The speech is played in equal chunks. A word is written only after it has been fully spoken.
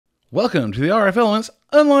Welcome to the RF Elements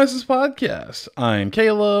Unlicensed Podcast. I'm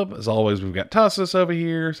Caleb. As always, we've got Tassos over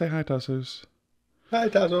here. Say hi, Tassos. Hi,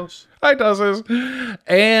 Tassos. Hi, Tassos.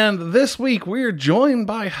 And this week, we're joined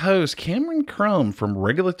by host Cameron Crum from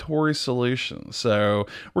Regulatory Solutions. So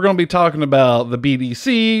we're going to be talking about the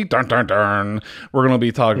BDC. We're going to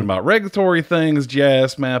be talking about regulatory things,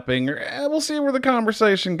 GIS mapping. We'll see where the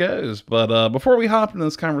conversation goes. But before we hop into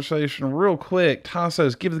this conversation, real quick,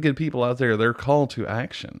 Tassos, give the good people out there their call to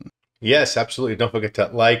action. Yes, absolutely. Don't forget to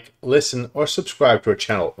like, listen, or subscribe to our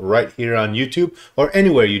channel right here on YouTube or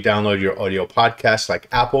anywhere you download your audio podcasts like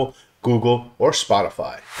Apple, Google, or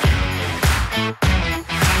Spotify.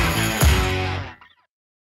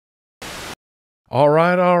 All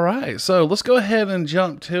right. So let's go ahead and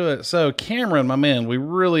jump to it. So Cameron, my man, we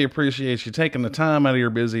really appreciate you taking the time out of your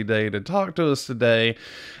busy day to talk to us today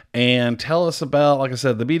and tell us about, like I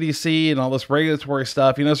said, the BDC and all this regulatory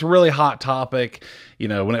stuff. You know, it's a really hot topic. You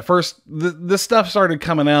know, when it first, this stuff started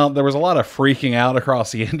coming out, there was a lot of freaking out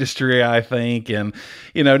across the industry, I think. And,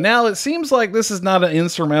 you know, now it seems like this is not an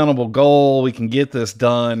insurmountable goal. We can get this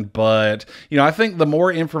done. But, you know, I think the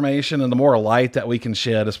more information and the more light that we can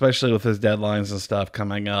shed, especially with these deadlines and stuff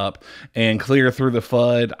coming up and clear through the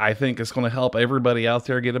FUD, I think it's going to help everybody out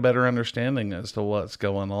there get a better understanding as to what's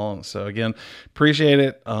going on. So again, appreciate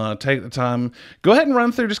it. Take the time. Go ahead and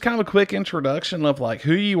run through just kind of a quick introduction of like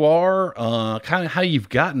who you are, kind of how you've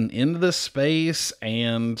gotten into this space,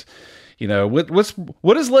 and you know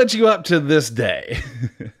what has led you up to this day.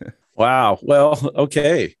 Wow. Well,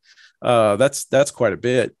 okay. That's quite a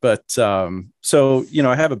bit, but so you know,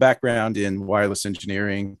 I have a background in wireless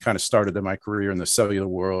engineering. Kind of started my career in the cellular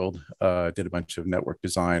world. Did a bunch of network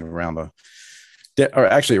design around the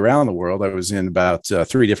world. I was in about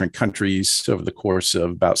 3 different countries over the course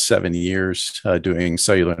of about 7 years, doing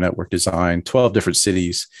cellular network design, 12 different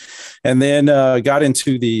cities, and then got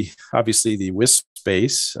into the WISP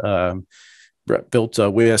space. Built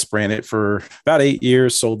WISP, ran it for about 8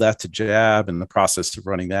 years, sold that to Jab. In the process of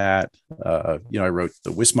running that, I wrote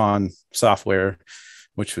the WISMON software,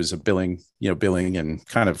 which was a billing and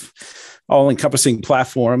kind of all-encompassing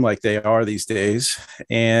platform like they are these days,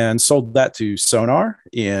 and sold that to Sonar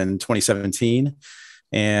in 2017.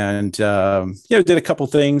 And did a couple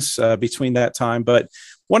things between that time. But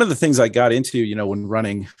one of the things I got into, when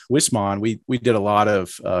running WISMON, we did a lot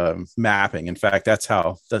of mapping. In fact, that's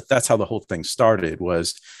how the whole thing started.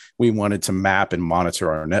 Was we wanted to map and monitor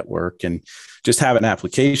our network and just have an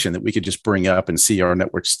application that we could just bring up and see our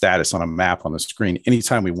network status on a map on the screen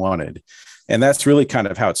anytime we wanted. And that's really kind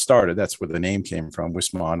of how it started. That's where the name came from.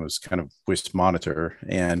 WISMON was kind of WISP monitor.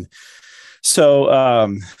 And so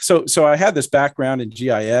I had this background in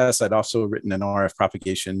GIS. I'd also written an RF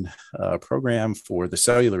propagation program for the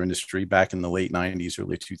cellular industry back in the late 90s,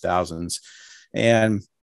 early 2000s. And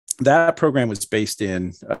that program was based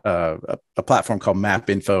in a platform called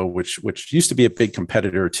MapInfo, which used to be a big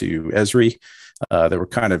competitor to Esri. They were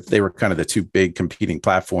kind of the 2 big competing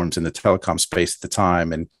platforms in the telecom space at the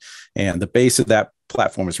time, and the base of that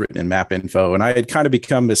platform was written in MapInfo. And I had kind of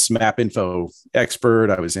become this MapInfo expert.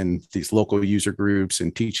 I was in these local user groups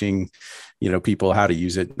and teaching, people how to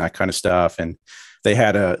use it and that kind of stuff. And they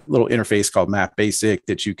had a little interface called Map Basic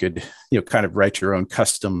that you could, kind of write your own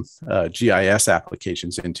custom GIS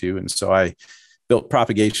applications into. And so I built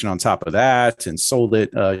propagation on top of that and sold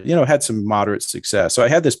it, had some moderate success. So I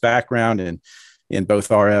had this background in both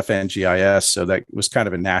RF and GIS. So that was kind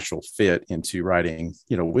of a natural fit into writing,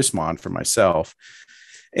 WISMON for myself.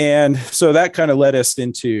 And so that kind of led us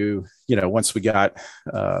into, once we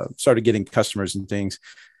started getting customers and things,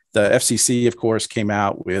 the FCC, of course, came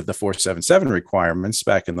out with the 477 requirements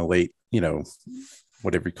back in the late,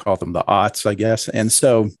 whatever you call them, the aughts, I guess. And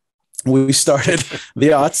so we started the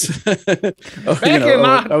aughts, back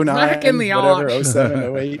in the aughts,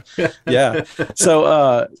 07, 08. Yeah.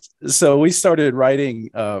 So we started writing,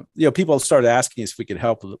 people started asking us if we could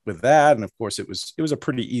help with that. And of course it was a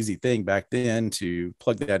pretty easy thing back then to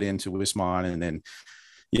plug that into WISMON. And then,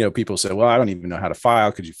 people said, well, I don't even know how to file.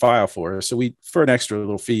 Could you file for us? So for an extra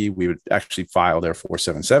little fee, we would actually file their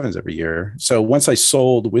 477s every year. So once I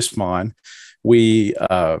sold WISMON, we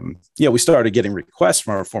started getting requests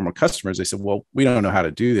from our former customers. They said, well, we don't know how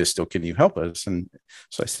to do this still. Can you help us? And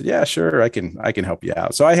so I said, yeah, sure. I can help you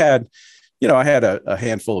out. So I had a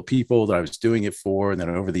handful of people that I was doing it for. And then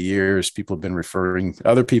over the years, people have been referring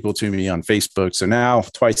other people to me on Facebook. So now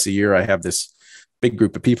twice a year, I have this big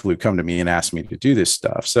group of people who come to me and ask me to do this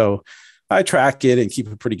stuff. So I track it and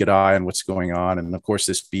keep a pretty good eye on what's going on. And of course,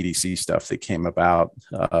 this BDC stuff that came about,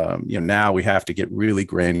 now we have to get really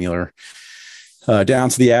granular down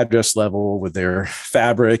to the address level with their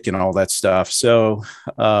fabric and all that stuff. So,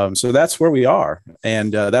 so that's where we are,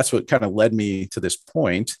 and that's what kind of led me to this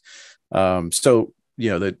point. So,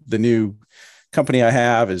 the new company I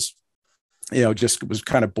have is, just was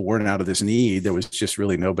kind of born out of this need. There was just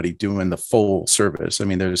really nobody doing the full service. I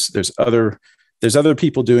mean, there's other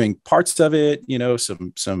people doing parts of it,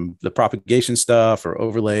 some the propagation stuff or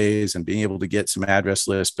overlays and being able to get some address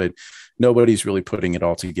lists, but nobody's really putting it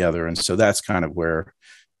all together. And so that's kind of where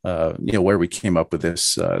where we came up with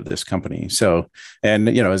this company. So, and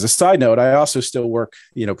as a side note, I also still work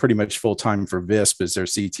pretty much full time for Visp as their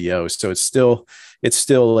CTO. So it's still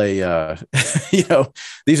a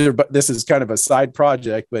this is kind of a side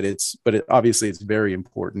project, but obviously it's very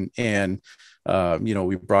important. And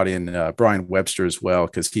we brought in Brian Webster as well,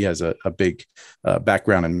 because he has a big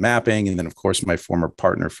background in mapping, and then of course my former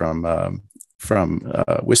partner from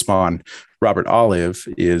Wismon, Robert Olive,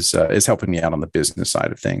 is helping me out on the business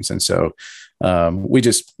side of things. And so we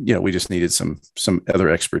just needed some other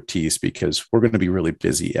expertise, because we're going to be really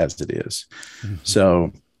busy as it is. Mm-hmm.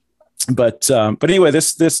 So, but anyway,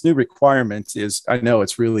 this new requirement is, I know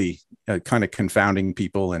it's really kind of confounding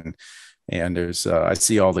people, and there's I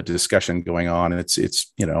see all the discussion going on.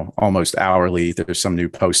 It's almost hourly. There's some new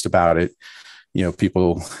post about it.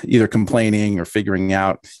 People either complaining or figuring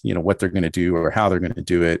out, what they're going to do or how they're going to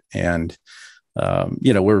do it. And,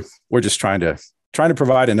 we're just trying to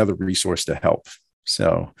provide another resource to help.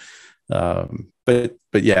 So, but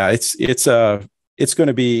yeah, it's going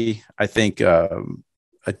to be, I think, a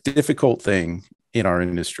difficult thing in our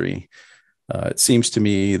industry. It seems to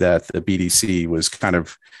me that the BDC was kind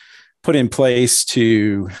of put in place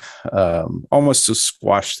to almost to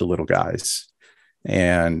squash the little guys.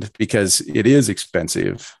 And because it is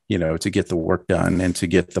expensive, to get the work done and to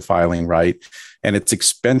get the filing right. And it's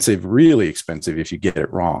expensive, really expensive, if you get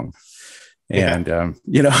it wrong. And,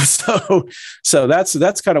 so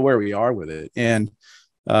that's kind of where we are with it. And,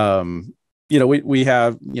 we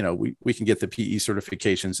have, we can get the PE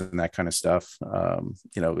certifications and that kind of stuff.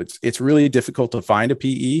 It's really difficult to find a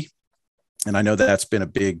PE. And I know that's been a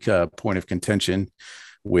big point of contention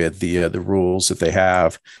with the rules that they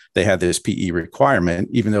have. They had this PE requirement,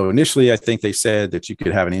 even though initially I think they said that you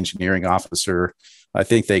could have an engineering officer. I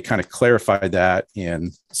think they kind of clarified that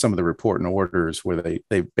in some of the report and orders, where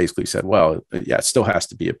they basically said, well, yeah, it still has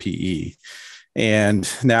to be a PE. And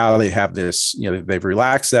now they have this, they've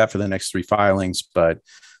relaxed that for the next 3 filings, but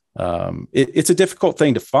it's a difficult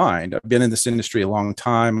thing to find. I've been in this industry a long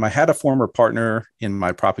time. I had a former partner in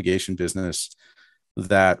my propagation business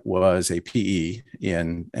that was a PE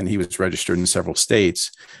and he was registered in several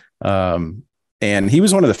states. And he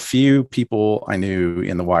was one of the few people I knew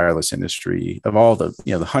in the wireless industry, of all the,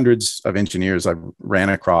 the hundreds of engineers I ran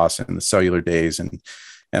across in the cellular days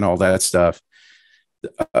and all that stuff.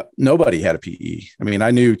 Nobody had a PE. I mean,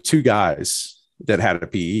 I knew 2 guys that had a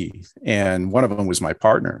PE, and one of them was my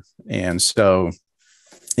partner. And so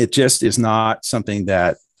it just is not something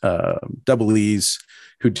that double E's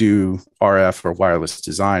who do RF or wireless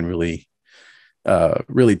design really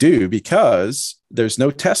do, because there's no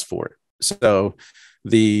test for it. So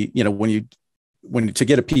when to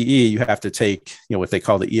get a PE, you have to take, what they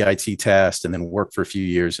call the EIT test, and then work for a few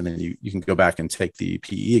years. And then you can go back and take the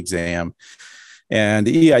PE exam. And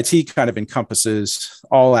the EIT kind of encompasses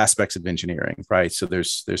all aspects of engineering, right? So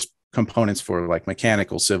there's components for like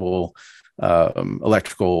mechanical, civil,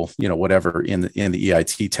 electrical, whatever in the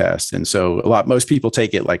EIT test. And so most people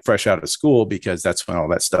take it like fresh out of school, because that's when all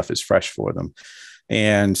that stuff is fresh for them.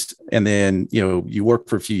 And then, you work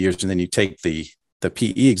for a few years, and then you take the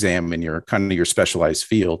PE exam in your kind of your specialized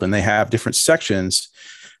field, and they have different sections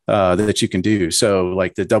that you can do. So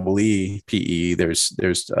like the double E PE,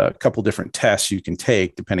 there's a couple different tests you can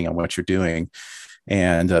take depending on what you're doing.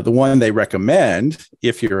 And the one they recommend,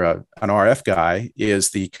 if you're an RF guy,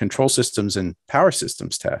 is the control systems and power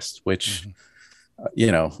systems test, which, I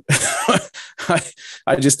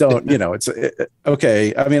just don't, it's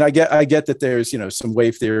okay. I mean, I get that there's, some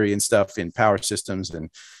wave theory and stuff in power systems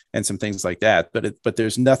and some things like that, but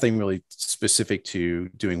there's nothing really specific to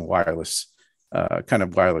doing wireless, kind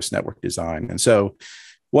of wireless network design. And so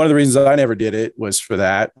one of the reasons I never did it was for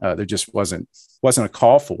that. There just wasn't a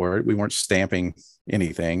call for it. We weren't stamping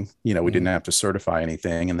anything, we didn't have to certify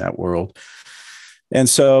anything in that world. And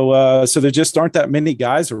so there just aren't that many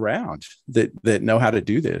guys around that know how to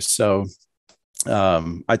do this. So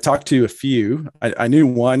I talked to a few. I knew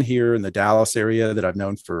one here in the Dallas area that I've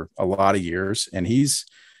known for a lot of years, and he's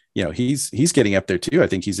getting up there too. I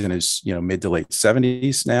think he's in his, mid to late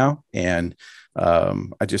 70s now. And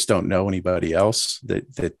I just don't know anybody else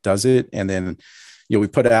that does it. And then, we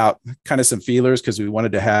put out kind of some feelers because we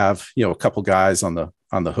wanted to have, a couple guys on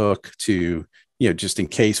the hook to, just in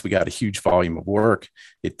case we got a huge volume of work.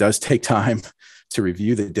 It does take time to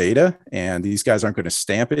review the data, and these guys aren't going to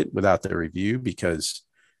stamp it without their review because,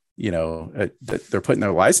 they're putting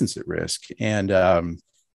their license at risk. And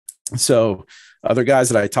so other guys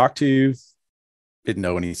that I talked to didn't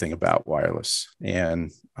know anything about wireless.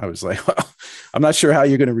 And I was like, well, I'm not sure how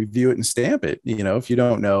you're going to review it and stamp it. If you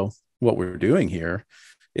don't know what we're doing here,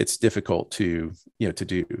 it's difficult to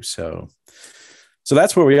do. So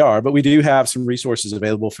that's where we are, but we do have some resources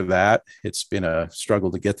available for that. It's been a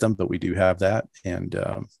struggle to get them, but we do have that. And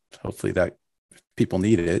hopefully that if people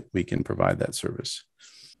need it, we can provide that service.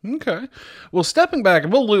 Okay. Well, stepping back,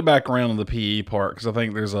 and we'll loop back around to the PE part because I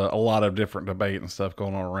think there's a lot of different debate and stuff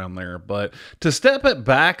going on around there. But to step it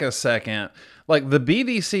back a second, like the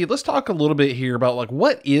BDC, let's talk a little bit here about like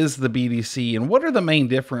what is the BDC and what are the main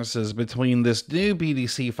differences between this new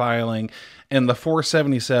BDC filing and the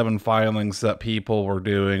 477 filings that people were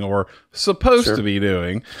doing or supposed to be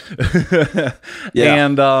doing. Yeah.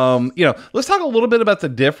 And, let's talk a little bit about the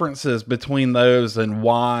differences between those and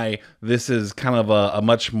why this is kind of a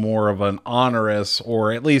much more of an onerous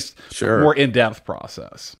or at least more in-depth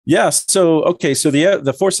process. Yeah. So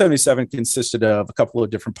the 477 consisted of a couple of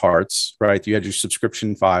different parts, right? You had your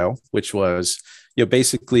subscription file, which was,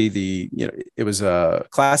 basically it was a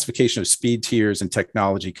classification of speed tiers and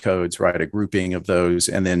technology codes, right? A grouping of those,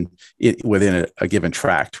 and then within a given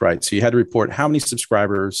tract, right? So you had to report how many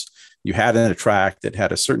subscribers you had in a tract that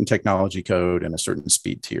had a certain technology code and a certain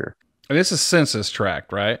speed tier. And this is census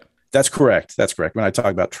tract, right? That's correct. When I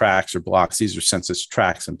talk about tracts or blocks, these are census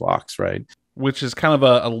tracts and blocks, right? Which is kind of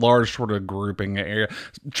a large sort of grouping area.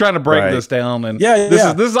 Trying to break this down, and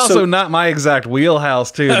this is also not my exact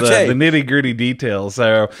wheelhouse too, the nitty gritty details.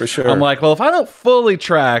 So for sure, I'm like, well, if I don't fully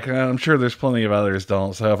track, and I'm sure there's plenty of others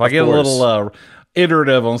don't. So if I get a little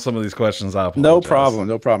iterative on some of these questions, I apologize. No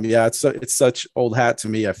problem. Yeah, it's such old hat to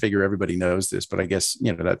me. I figure everybody knows this, but I guess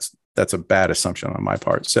that's a bad assumption on my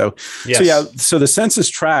part. So the census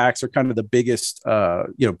tracts are kind of the biggest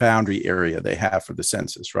boundary area they have for the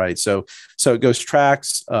census, right? So it goes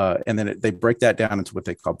tracts, and then they break that down into what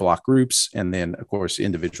they call block groups, and then of course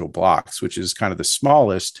individual blocks, which is kind of the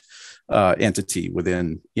smallest entity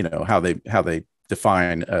within how they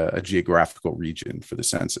define a geographical region for the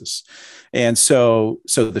census. And so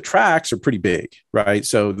the tracts are pretty big, right?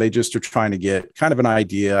 So they just are trying to get kind of an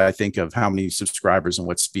idea, I think, of how many subscribers and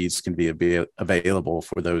what speeds can be available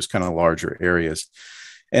for those kind of larger areas.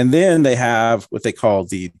 And then they have what they call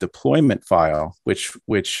the deployment file, which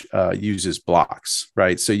uses blocks,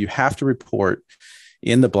 right? So you have to report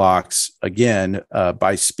in the blocks, again,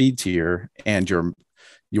 by speed tier and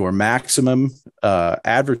your maximum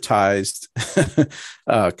advertised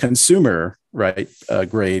consumer grade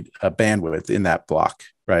bandwidth in that block,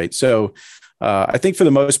 right? So I think for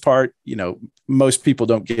the most part, most people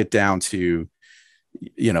don't get down to,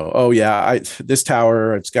 this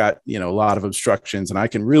tower, it's got, a lot of obstructions and I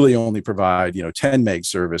can really only provide, 10 meg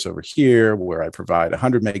service over here where I provide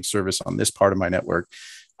 100 meg service on this part of my network.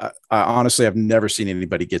 Honestly, I've never seen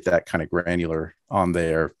anybody get that kind of granular on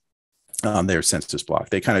their census block.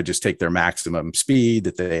 They kind of just take their maximum speed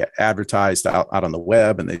that they advertised out on the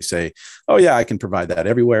web, and they say, oh yeah, I can provide that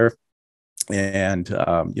everywhere. And,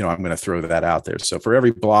 I'm going to throw that out there. So for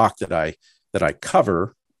every block that I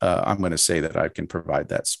cover, I'm going to say that I can provide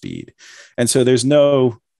that speed. And so there's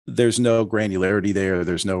no granularity there.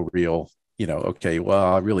 There's no real, okay,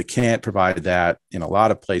 well, I really can't provide that in a lot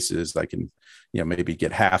of places. I can, maybe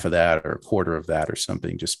get half of that or a quarter of that or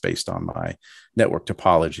something just based on my network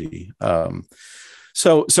topology.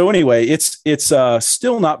 So anyway, it's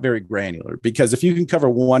still not very granular, because if you can cover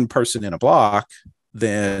one person in a block,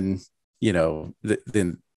 then,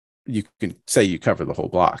 then you can say you cover the whole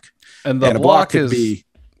block. And a block could be,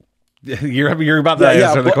 you're about to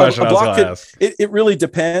answer the question I was going to ask. It really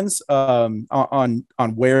depends on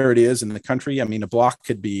where it is in the country. I mean, a block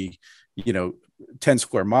could be, 10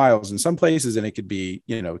 square miles in some places, and it could be,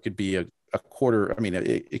 it could be a quarter. I mean,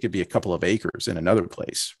 it could be a couple of acres in another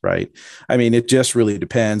place, right? I mean, it just really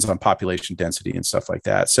depends on population density and stuff like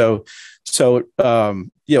that. So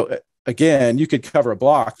again, you could cover a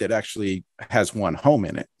block that actually has one home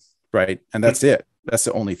in it, right? And that's it. That's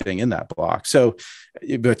the only thing in that block. So,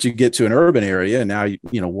 but you get to an urban area, and now,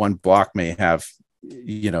 one block may have,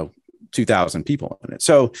 2,000 people in it.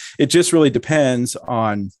 So it just really depends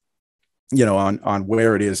on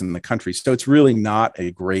where it is in the country. So it's really not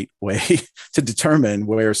a great way to determine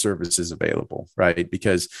where service is available, right?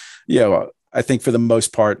 Because, I think for the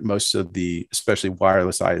most part, most of the, especially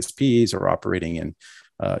wireless ISPs, are operating in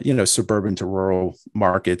suburban to rural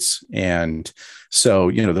markets. And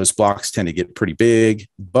so, those blocks tend to get pretty big,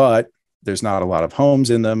 but there's not a lot of homes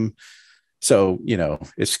in them. So,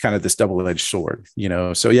 it's kind of this double-edged sword,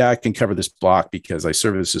 so yeah, I can cover this block because I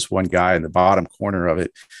service this one guy in the bottom corner of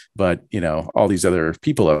it. But, all these other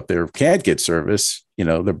people out there can't get service,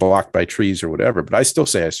 they're blocked by trees or whatever, but I still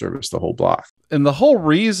say I service the whole block. And the whole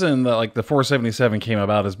reason that like the 477 came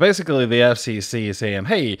about is basically the FCC saying,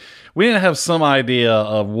 hey, we need to have some idea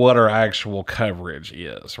of what our actual coverage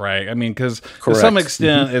is, right? I mean, because to some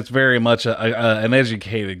extent, it's very much an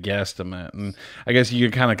educated guesstimate. And I guess you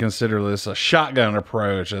could kind of consider this a shotgun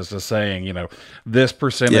approach as to saying, this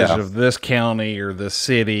percentage of this county or this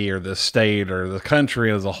city or this state or the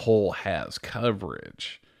country as a whole has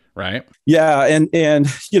coverage. Right. Yeah. And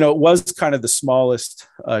it was kind of the smallest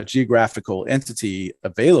geographical entity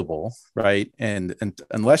available. Right. And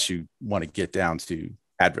unless you want to get down to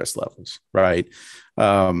address levels. Right.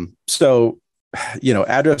 So,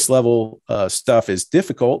 address level stuff is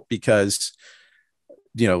difficult because,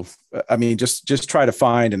 just try to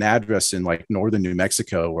find an address in like northern New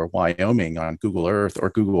Mexico or Wyoming on Google Earth or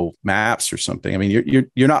Google Maps or something. I mean,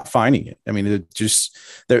 you're not finding it. I mean,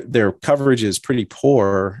 their coverage is pretty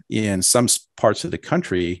poor in some parts of the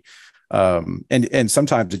country, and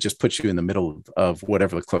sometimes it just puts you in the middle of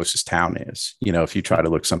whatever the closest town is. If you try to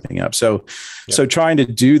look something up. So trying to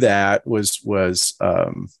do that was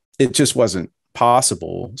it just wasn't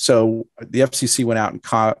possible. So the FCC went out and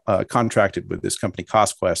contracted with this company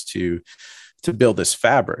CostQuest to build this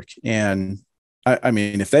fabric. And I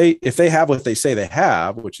mean, if they have what they say they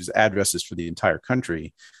have, which is addresses for the entire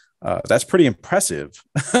country, that's pretty impressive.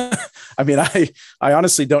 I mean, I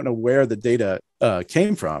honestly don't know where the data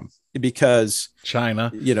came from because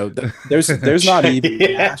China, there's not even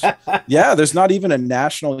there's not even a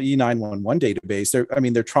national E911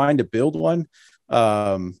 database. They're trying to build one.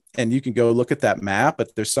 And you can go look at that map,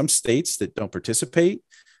 but there's some states that don't participate.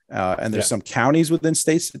 And there's some counties within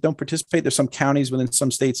states that don't participate. There's some counties within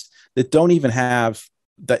some states that don't even have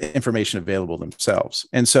the information available themselves.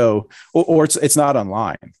 And so, or it's not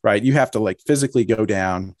online, right? You have to like physically go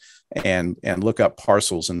down and look up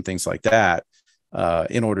parcels and things like that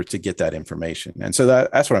in order to get that information. And so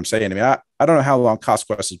that's what I'm saying. I mean, I don't know how long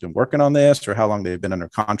CostQuest has been working on this or how long they've been under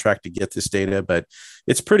contract to get this data, but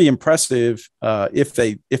it's pretty impressive if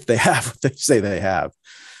they have what they say they have.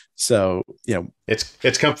 So,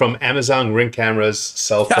 it's come from Amazon Ring cameras,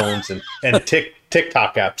 cell phones, and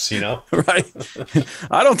TikTok apps, Right.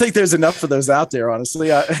 I don't think there's enough of those out there, honestly.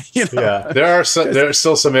 Yeah, there are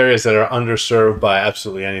still some areas that are underserved by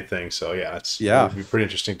absolutely anything. So it would be pretty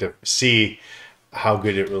interesting to see how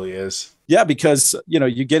good it really is. Yeah, because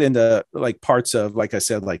you get into like parts of, like I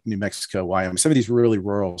said, like New Mexico, Wyoming, some of these really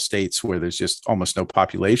rural states where there's just almost no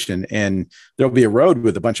population, and there'll be a road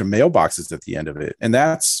with a bunch of mailboxes at the end of it, and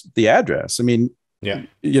that's the address. I mean, they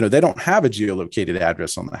don't have a geolocated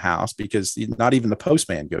address on the house because not even the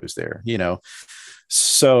postman goes there.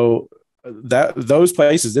 So those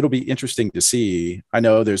places, it'll be interesting to see. I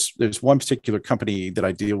know there's one particular company that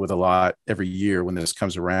I deal with a lot every year when this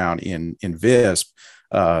comes around in Visp.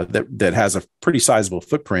 That has a pretty sizable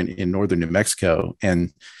footprint in northern New Mexico,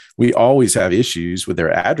 and we always have issues with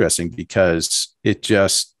their addressing because it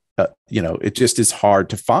just is hard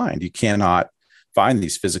to find. You cannot find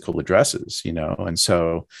these physical addresses, and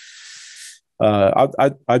so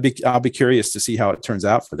I'll be curious to see how it turns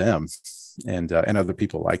out for them and other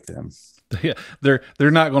people like them. Yeah, they're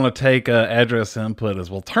not going to take address input as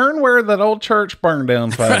well. Turn where that old church burned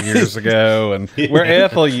down 5 years ago, and where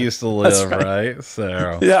Ethel used to live, right?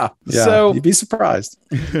 So so you'd be surprised.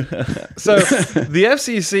 So the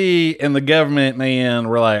FCC and the government, man,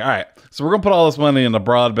 were like, all right, so we're going to put all this money into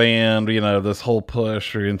broadband, this whole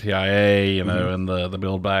push through NTIA, and the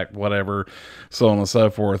build back, whatever, so on and so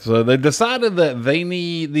forth. So they decided that they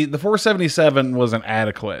need the 477 wasn't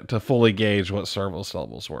adequate to fully gauge what service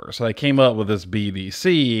levels were. So they came up with this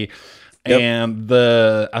BDC, and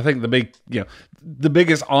I think the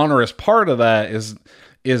biggest onerous part of that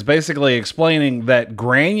is basically explaining that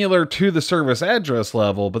granular to the service address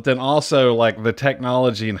level, but then also like the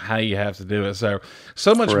technology and how you have to do it. So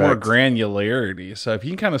much more granularity. So if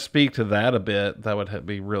you can kind of speak to that a bit, that would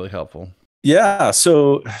be really helpful. Yeah.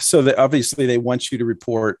 So obviously they want you to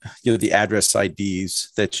report, the address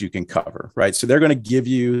IDs that you can cover, right? So they're going to give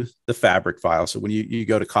you the fabric file. So when you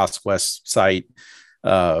go to CostQuest site,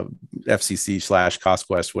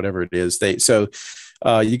 FCC/CostQuest, whatever it is,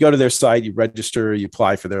 You go to their site, you register, you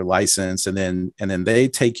apply for their license, and then they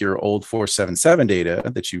take your old 477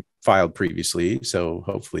 data that you filed previously. So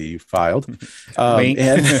hopefully you filed, and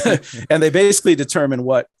and they basically determine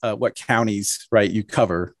what counties, right, you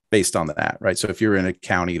cover based on that, right? So if you're in a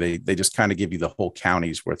county, they just kind of give you the whole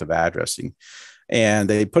county's worth of addressing, and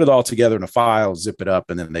they put it all together in a file, zip it up,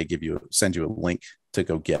 and then they send you a link to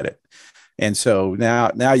go get it. And so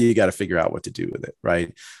now you got to figure out what to do with it,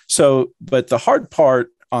 right? So, but the hard part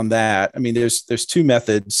on that, I mean, there's two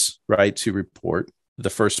methods, right, to report. The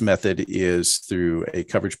first method is through a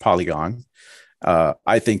coverage polygon.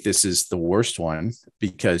 I think this is the worst one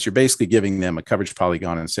because you're basically giving them a coverage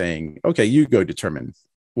polygon and saying, okay, you go determine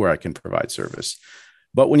where I can provide service.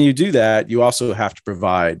 But when you do that, you also have to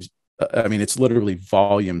provide, I mean, it's literally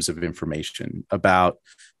volumes of information about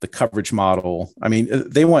the coverage model. I mean,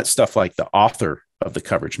 they want stuff like the author of the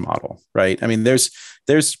coverage model, right? I mean, there's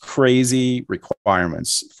crazy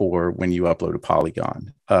requirements for when you upload a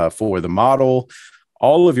polygon for the model,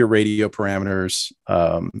 all of your radio parameters.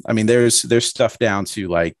 I mean, there's stuff down to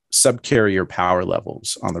like subcarrier power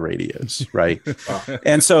levels on the radios, right?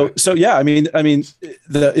 And so yeah, I mean,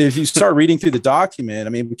 if you start reading through the document, I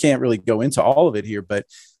mean, we can't really go into all of it here, but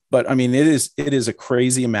I mean, it is a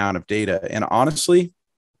crazy amount of data, and honestly,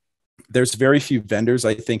 there's very few vendors,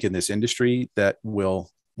 I think, in this industry that will,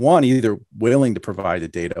 one, either willing to provide the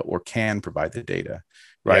data or can provide the data,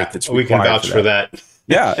 right? Yeah, that's we can vouch for that.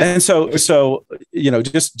 Yeah, and so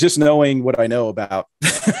just knowing what I know about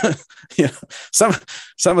some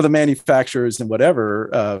of the manufacturers and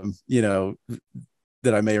whatever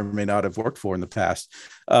that I may or may not have worked for in the past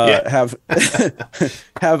have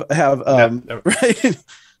right.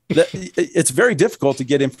 It's very difficult to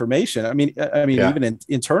get information. I mean, even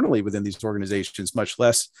internally within these organizations, much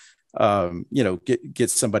less, get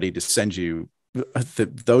somebody to send you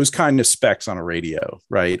those kind of specs on a radio,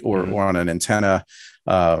 right, or on an antenna,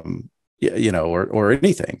 or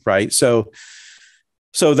anything, right? So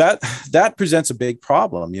that presents a big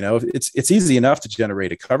problem. It's easy enough to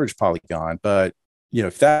generate a coverage polygon, but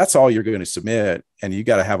if that's all you're going to submit and you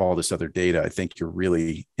got to have all this other data, I think you're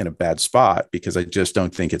really in a bad spot because I just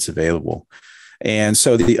don't think it's available. And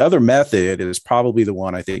so the other method is probably the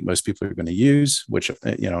one I think most people are going to use, which,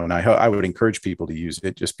 and I would encourage people to use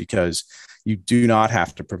it just because you do not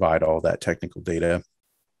have to provide all that technical data.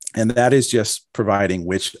 And that is just providing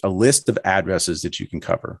a list of addresses that you can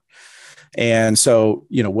cover. And so,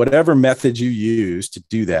 whatever method you use to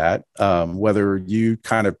do that, whether you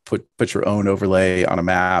kind of put your own overlay on a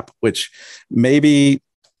map, which maybe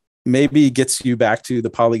gets you back to the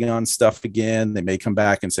polygon stuff again. They may come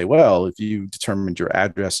back and say, well, if you determined your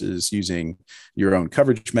addresses using your own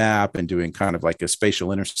coverage map and doing kind of like a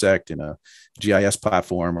spatial intersect in a GIS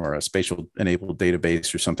platform or a spatial enabled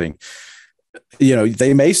database or something,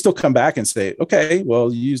 they may still come back and say, okay,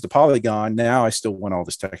 well, you use the polygon. Now I still want all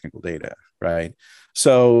this technical data, right?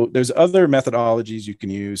 So there's other methodologies you can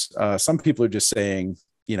use. Some people are just saying,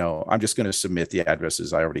 I'm just going to submit the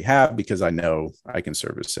addresses I already have because I know I can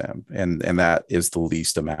service them. And that is the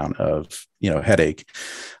least amount of, headache.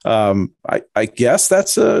 I guess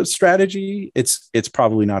that's a strategy. It's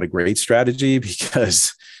probably not a great strategy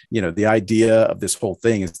because, the idea of this whole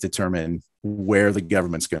thing is determine where the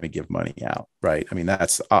government's going to give money out, right? I mean,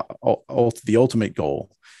 that's the ultimate goal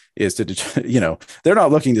is to, they're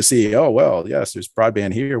not looking to see, oh, well, yes, there's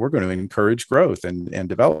broadband here. We're going to encourage growth and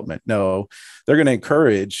development. No, they're going to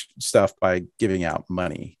encourage stuff by giving out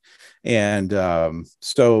money. And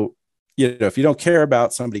so, if you don't care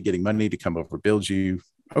about somebody getting money to come over, build you,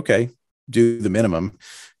 okay, do the minimum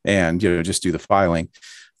and, just do the filing.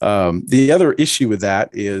 The other issue with that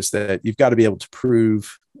is that you've got to be able to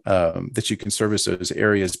prove that you can service those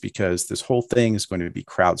areas because this whole thing is going to be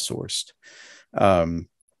crowdsourced.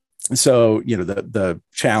 So, the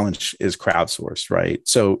challenge is crowdsourced, right?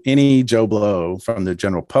 So any Joe Blow from the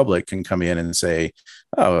general public can come in and say,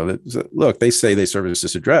 oh, look, they say they service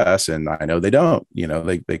this address and I know they don't.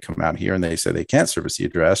 They come out here and they say they can't service the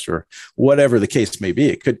address or whatever the case may be.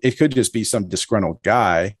 It could just be some disgruntled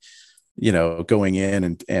guy going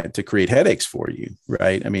in and to create headaches for you,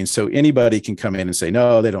 right? I mean, so anybody can come in and say,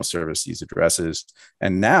 no, they don't service these addresses.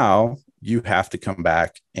 And now you have to come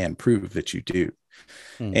back and prove that you do.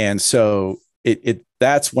 And so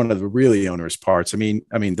that's one of the really onerous parts. I mean,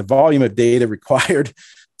 the volume of data required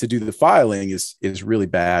to do the filing is really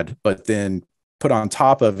bad, but then put on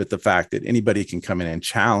top of it the fact that anybody can come in and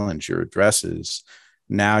challenge your addresses.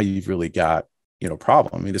 Now you've really got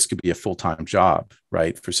problem. I mean, this could be a full-time job,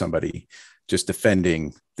 right, for somebody just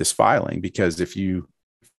defending this filing, because if you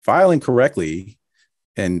file incorrectly,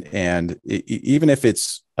 Even if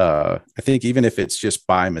it's I think even if it's just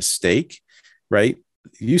by mistake, right,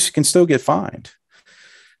 you can still get fined.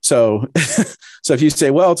 So so if you say,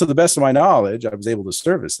 well, to the best of my knowledge, I was able to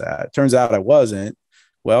service that, turns out I wasn't,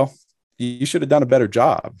 well, you should have done a better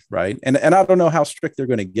job, right? And I don't know how strict they're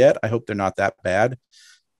going to get. I hope they're not that bad.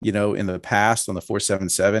 In the past on the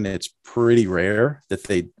 477, it's pretty rare that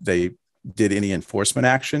they did any enforcement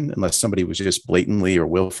action unless somebody was just blatantly or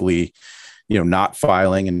willfully, not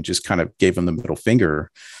filing and just kind of gave them the middle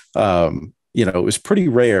finger. It was pretty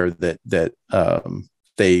rare that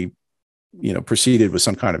they, proceeded with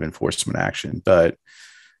some kind of enforcement action. But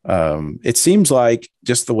it seems like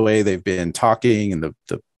just the way they've been talking and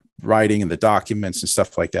the writing and the documents and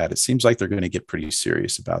stuff like that, it seems like they're going to get pretty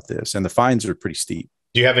serious about this. And the fines are pretty steep.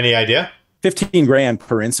 Do you have any idea? 15 grand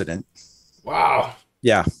per incident. Wow.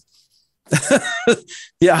 Yeah.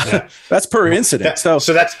 yeah. That's per incident. So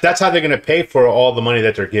that's how they're going to pay for all the money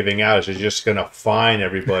that they're giving out. Is they're just going to fine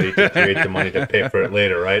everybody to create the money to pay for it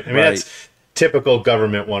later, right? I mean, that's typical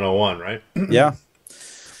government 101, right? Yeah.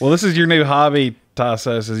 Well, this is your new hobby,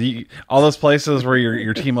 Tassos, is all those places where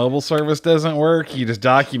your T-Mobile service doesn't work, you just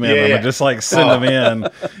document them and just like send them in.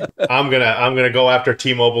 I'm gonna go after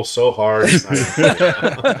T-Mobile so hard.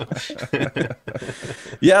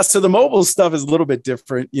 Yeah, so the mobile stuff is a little bit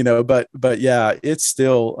different, but yeah, it's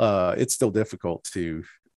still difficult to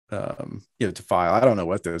to file. I don't know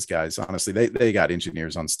what those guys, honestly, they got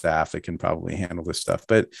engineers on staff that can probably handle this stuff,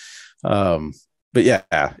 but yeah,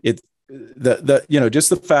 just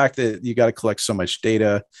the fact that you got to collect so much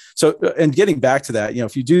data. So, and getting back to that,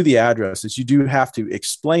 if you do the addresses, you do have to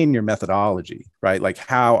explain your methodology, right? Like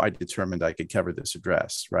how I determined I could cover this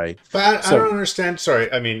address, right? But I don't understand.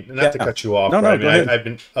 Sorry. I mean, not to cut you off. No, right? I've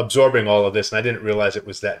been absorbing all of this and I didn't realize it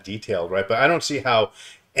was that detailed, right? But I don't see how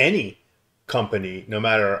any company, no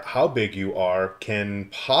matter how big you are, can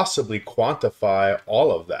possibly quantify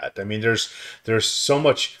all of that. I mean, there's so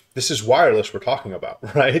much. This is wireless we're talking about,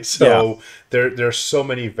 right? So there's so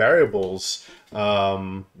many variables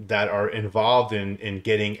that are involved in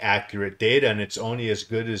getting accurate data, and it's only as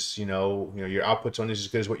good as your output's only as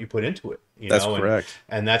good as what you put into it. That's correct.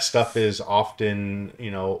 And that stuff is often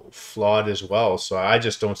flawed as well. So I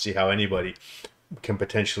just don't see how anybody can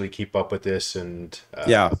potentially keep up with this, and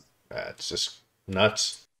it's just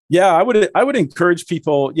nuts. Yeah, I would encourage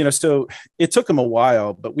people, so it took them a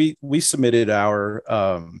while, but we submitted our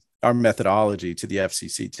methodology to the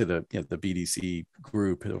FCC, to the the BDC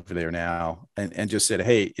group over there now, and just said,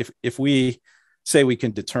 hey, if we say we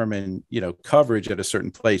can determine coverage at a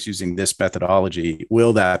certain place using this methodology,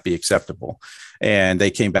 will that be acceptable? And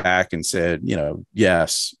they came back and said,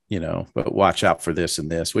 yes, but watch out for this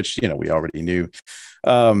and this, which we already knew,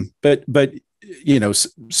 but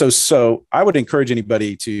so I would encourage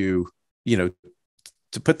anybody to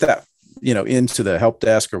put that into the help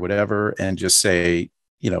desk or whatever, and just say,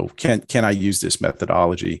 can I use this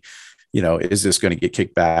methodology? Is this going to get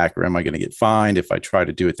kicked back, or am I going to get fined if I try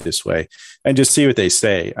to do it this way? And just see what they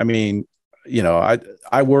say. I mean,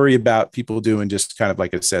 I worry about people doing just kind of,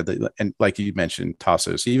 like I said, and like you mentioned,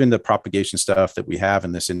 Tassos, even the propagation stuff that we have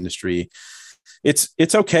in this industry, it's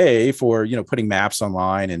okay for putting maps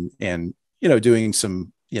online and doing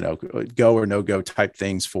some go or no go type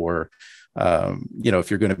things for if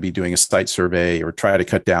you're going to be doing a site survey or try to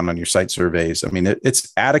cut down on your site surveys. I mean,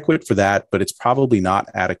 it's adequate for that, but it's probably not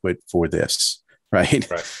adequate for this, right?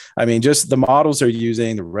 I mean, just the models they're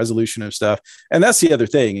using, the resolution of stuff. And that's the other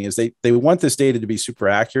thing, is they want this data to be super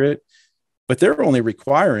accurate, but they're only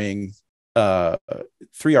requiring 3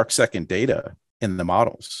 arc-second data in the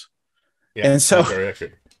models. Yeah, and so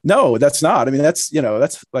no, that's not. I mean, that's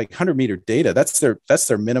like 100-meter data. That's their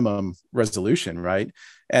minimum resolution, right?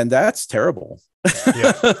 And that's terrible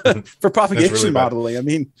for propagation really modeling. I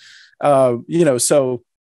mean, so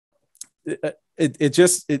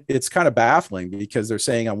it's kind of baffling, because they're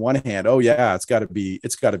saying on one hand, oh yeah, it's got to be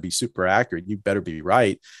super accurate. You better be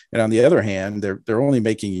right. And on the other hand, they're only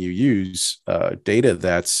making you use data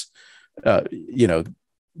that's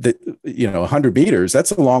 100 meters.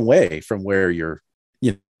 That's a long way from where you're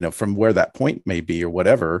from where that point may be or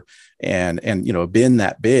whatever. And a bin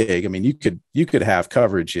that big, I mean, you could have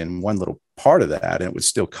coverage in one little part of that, and it would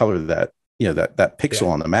still color that, that pixel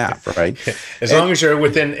on the map, right? As long as you're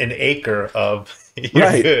within an acre of,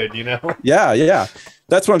 you're good, Yeah.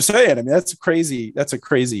 That's what I'm saying. I mean, that's a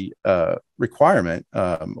crazy requirement,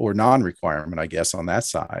 or non-requirement, I guess, on that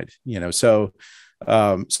side,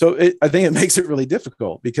 I think it makes it really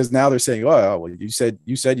difficult, because now they're saying, oh, well, you said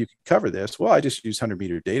you could cover this. Well, I just use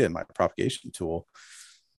 100-meter data in my propagation tool.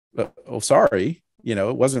 Sorry,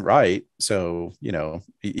 it wasn't right. So,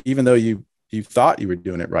 even though you you thought you were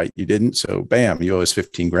doing it right. You didn't. So bam, you owe us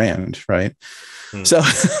 15 grand. Right. Hmm. So,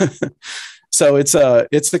 so it's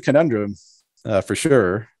a conundrum for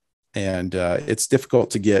sure. And it's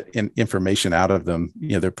difficult to get information out of them.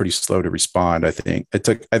 They're pretty slow to respond. I think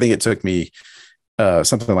it took me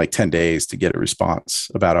something like 10 days to get a response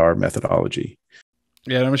about our methodology.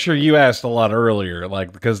 Yeah, and I'm sure you asked a lot earlier,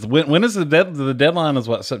 like, because when is the deadline is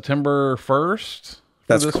what, September 1st for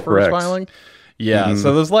That's this correct. first filing? Yeah,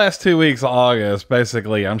 so those last 2 weeks of August,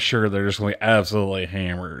 basically, I'm sure they're just going to be absolutely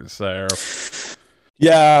hammered. So,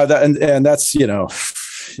 yeah, and that's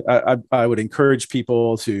I would encourage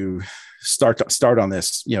people to start on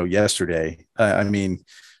this yesterday. I mean,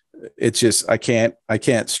 it's just I can't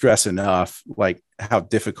stress enough like how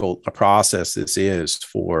difficult a process this is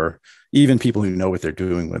for even people who know what they're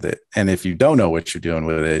doing with it. And if you don't know what you're doing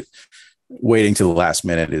with it, waiting to the last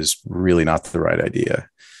minute is really not the right idea.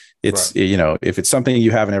 It's right. If it's something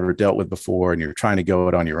you haven't ever dealt with before and you're trying to go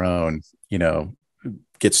it on your own,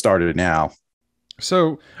 get started now.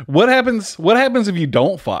 So what happens if you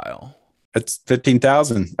don't file? It's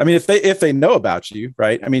 15,000. I mean, if they know about you,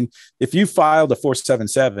 right? I mean, if you filed a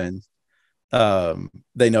 477,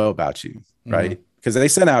 they know about you, right? Because they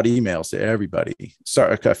sent out emails to everybody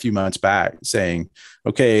a few months back saying,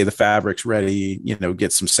 okay, the fabric's ready,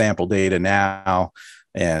 get some sample data now.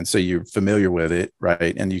 And so you're familiar with it,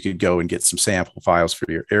 right? And you could go and get some sample files for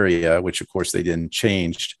your area, which of course they didn't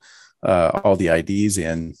change all the IDs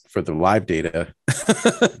in for the live data.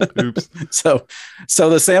 Oops. So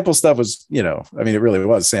the sample stuff was, I mean, it really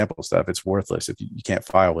was sample stuff. It's worthless if you can't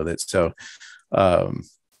file with it. So,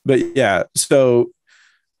 but yeah, so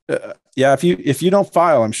yeah, if you don't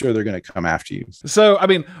file, I'm sure they're going to come after you. So, I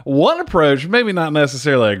mean, one approach, maybe not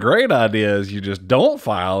necessarily a great idea, is you just don't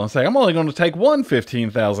file and say, I'm only going to take one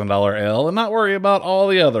 $15,000 L and not worry about all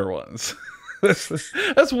the other ones.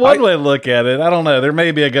 That's one way to look at it. I don't know. There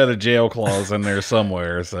may be a go to jail clause in there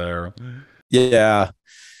somewhere. So, yeah.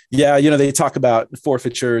 They talk about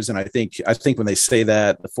forfeitures, and I think when they say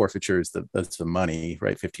that, the forfeiture is that's the money,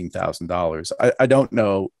 right? $15,000. I don't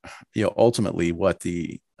know, ultimately what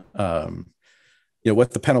the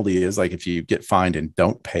what the penalty is like if you get fined and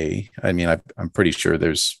don't pay. I mean, I'm pretty sure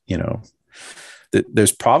there's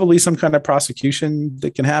there's probably some kind of prosecution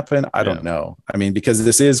that can happen. I don't know. I mean, because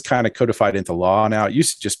this is kind of codified into law now. It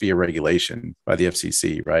used to just be a regulation by the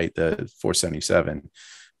FCC, right? The 477.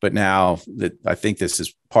 But now that I think this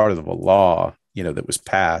is part of a law, that was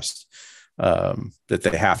passed, that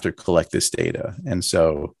they have to collect this data. And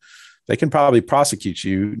so they can probably prosecute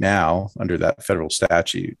you now under that federal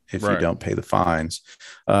statute if you don't pay the fines.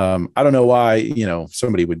 I don't know why,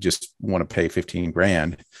 somebody would just want to pay 15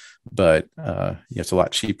 grand, but it's a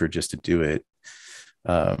lot cheaper just to do it.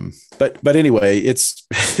 But anyway, it's,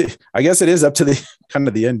 I guess it is up to the kind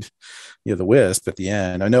of the end, the WISP at the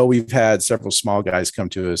end. I know we've had several small guys come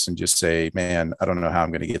to us and just say, man, I don't know how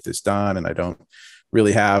I'm going to get this done. And I don't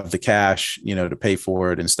really have the cash, to pay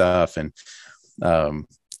for it and stuff. And,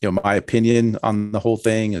 my opinion on the whole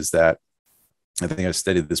thing is that I think I've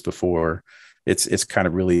stated this before. It's kind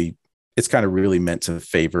of really meant to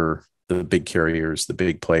favor the big carriers, the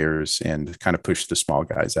big players, and kind of push the small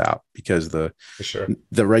guys out because the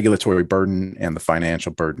regulatory burden and the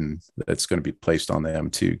financial burden that's going to be placed on them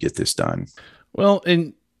to get this done. Well,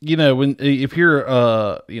 and if you're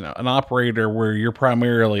an operator where you're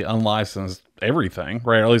primarily unlicensed everything,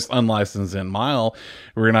 right? Or at least unlicensed in mile,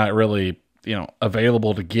 where you're not really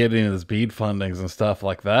available to get into this BEAD fundings and stuff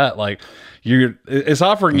like that. Like it's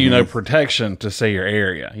offering you no protection to say your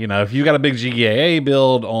area. If you got a big GAA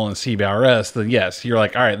build on CBRS, then yes, you're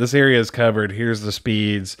like, all right, this area is covered. Here's the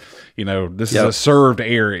speeds. This is a served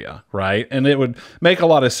area, right? And it would make a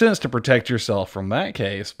lot of sense to protect yourself from that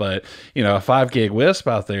case. But a 5 gig WISP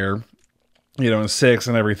out there, and 6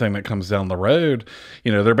 and everything that comes down the road,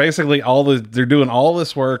 they're basically they're doing all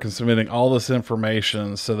this work and submitting all this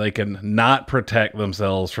information so they can not protect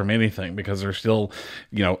themselves from anything because they're still,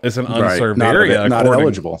 it's an unserved area. Not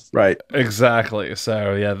eligible. Right. Exactly.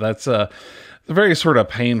 So yeah, that's a very sort of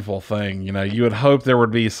painful thing. You would hope there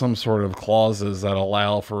would be some sort of clauses that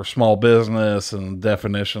allow for small business and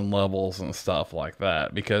definition levels and stuff like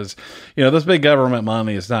that because, this big government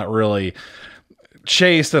money is not really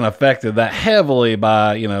chased and affected that heavily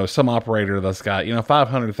by, some operator that's got,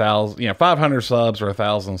 500,000, 500 subs or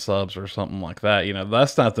 1,000 subs or something like that.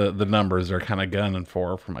 That's not the numbers they're kind of gunning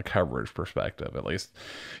for from a coverage perspective, at least.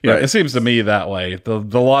 It seems to me that way, the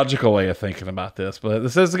logical way of thinking about this, but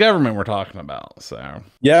this is the government we're talking about. So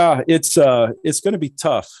yeah, it's going to be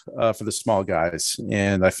tough for the small guys.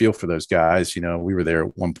 And I feel for those guys. We were there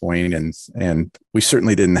at one point, and we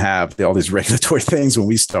certainly didn't have all these regulatory things when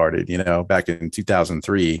we started, back in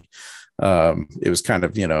 2003. It was kind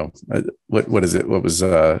of, what is it? What was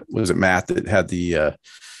it Matt that had the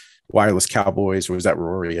Wireless Cowboys, or was that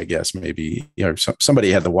Rory? I guess maybe,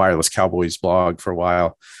 somebody had the Wireless Cowboys blog for a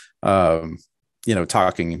while,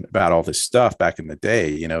 talking about all this stuff back in the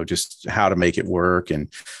day, just how to make it work.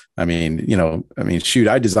 And shoot,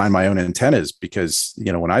 I designed my own antennas because,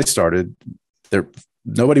 when I started there,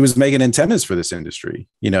 nobody was making antennas for this industry,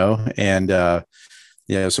 and,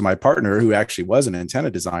 so my partner, who actually was an antenna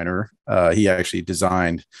designer, he actually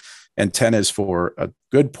designed antennas for a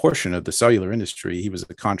good portion of the cellular industry. He was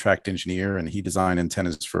a contract engineer, and he designed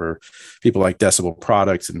antennas for people like Decibel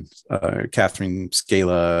Products and Catherine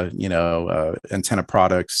Scala, antenna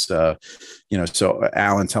products, so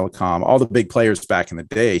Allen Telecom, all the big players back in the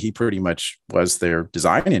day. He pretty much was their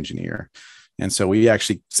design engineer. And so we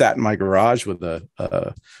actually sat in my garage with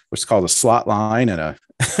what's called a slot line and a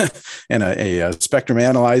and a spectrum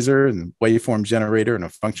analyzer and waveform generator and a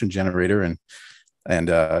function generator,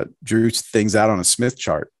 and drew things out on a Smith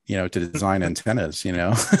chart, to design antennas, so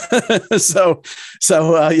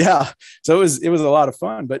it was a lot of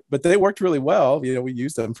fun, but they worked really well. We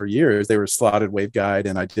used them for years. They were slotted waveguide,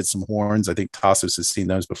 and I did some horns. I think Tassos has seen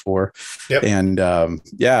those before. Yep. And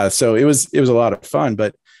so it was a lot of fun,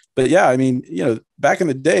 but yeah, back in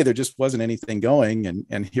the day, there just wasn't anything going.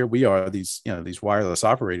 And here we are, these wireless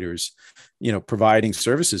operators, providing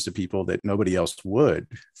services to people that nobody else would.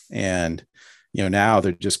 And, now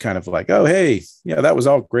they're just kind of like, oh, hey, that was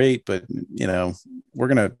all great, but,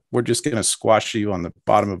 we're just going to squash you on the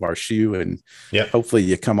bottom of our shoe. And hopefully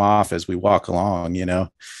you come off as we walk along,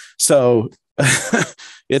 So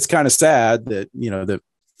it's kind of sad that,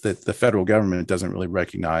 that the federal government doesn't really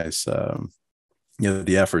recognize,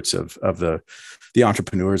 the efforts of the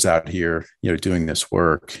entrepreneurs out here, doing this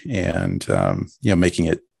work, and making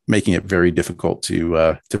it very difficult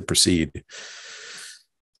to proceed.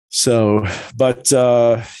 So, but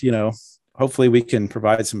hopefully we can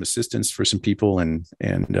provide some assistance for some people, and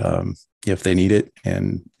if they need it,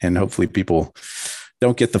 and hopefully people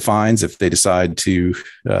don't get the fines if they decide to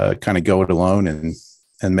kind of go it alone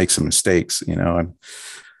and make some mistakes.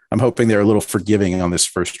 I'm hoping they're a little forgiving on this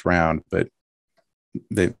first round, but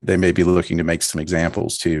they may be looking to make some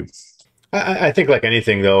examples too. I think, like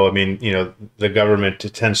anything, though, the government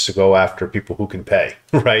tends to go after people who can pay,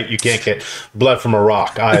 right? You can't get blood from a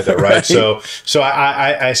rock either, right? So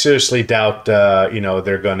I seriously doubt,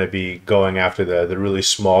 they're going to be going after the really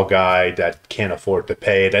small guy that can't afford to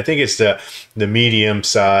pay it. I think it's the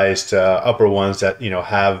medium-sized upper ones that,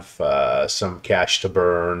 have some cash to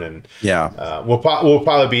burn, and will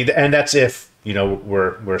probably be, and that's if,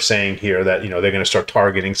 we're saying here that, they're going to start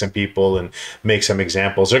targeting some people and make some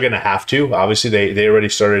examples. They're going to have to. Obviously, they already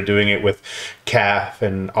started doing it with CAF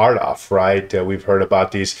and RDOF, right? We've heard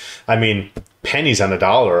about these, pennies on a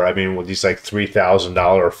dollar. With these like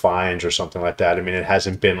 $3,000 fines or something like that. It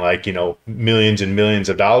hasn't been like, millions and millions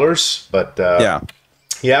of dollars, but yeah,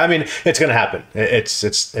 it's going to happen. It's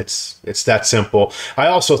that simple. I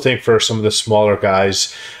also think for some of the smaller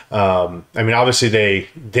guys, obviously they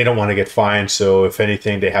don't want to get fined. So if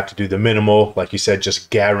anything, they have to do the minimal, like you said, just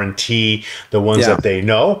guarantee the ones that they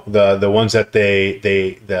know, the ones that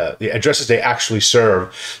the addresses they actually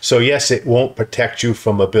serve. So yes, it won't protect you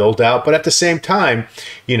from a build out, but at the same time,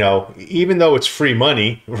 even though it's free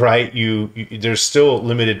money, right? There's still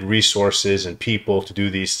limited resources and people to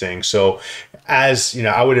do these things. So as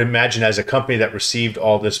I would imagine, as a company that received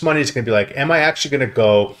all this money, it's going to be like, am I actually going to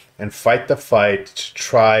go and fight the fight to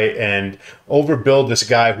try and overbuild this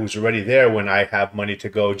guy who's already there when I have money to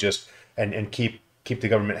go just and keep the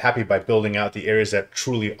government happy by building out the areas that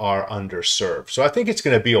truly are underserved? So I think it's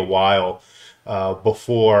going to be a while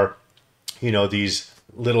before, these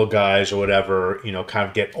little guys or whatever, kind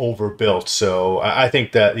of get overbuilt. So I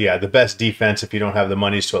think that, the best defense, if you don't have the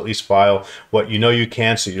money, is to at least file what you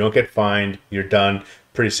can, so you don't get fined, you're done.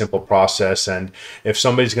 Pretty simple process. And if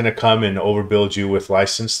somebody's going to come and overbuild you with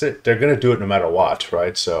license, they're going to do it no matter what,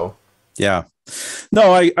 right? So yeah,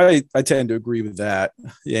 no, I tend to agree with that.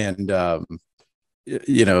 And the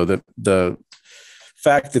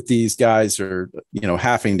fact that these guys are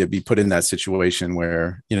having to be put in that situation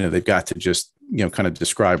where they've got to just kind of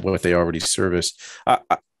describe what they already service.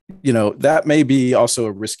 That may be also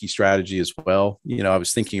a risky strategy as well. I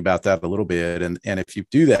was thinking about that a little bit. And if you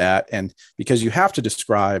do that, and because you have to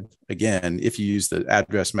describe, again, if you use the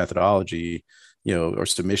address methodology, or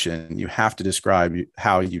submission, you have to describe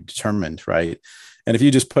how you determined, right? And if you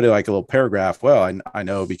just put it like a little paragraph, well, I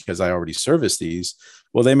know because I already service these.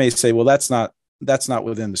 Well, they may say, well, that's not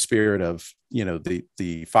within the spirit of,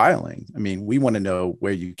 the filing. I mean, we want to know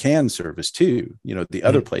where you can service too, the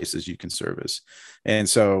other places you can service. And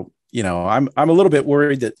so, I'm a little bit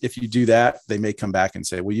worried that if you do that, they may come back and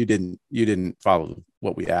say, well, you didn't follow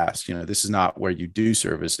what we asked. This is not where you do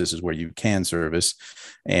service. This is where you can service.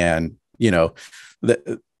 And,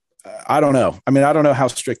 I don't know. I mean, I don't know how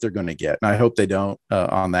strict they're going to get, and I hope they don't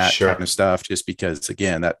on that kind of stuff. Just because,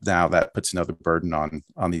 again, that puts another burden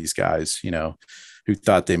on these guys, who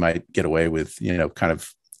thought they might get away with, kind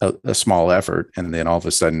of a small effort, and then all of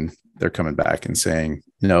a sudden they're coming back and saying,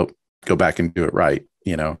 no, go back and do it right.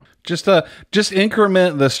 Just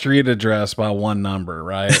increment the street address by one number,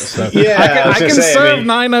 right? So yeah, I can serve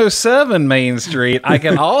 907 Main Street. I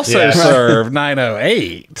can also serve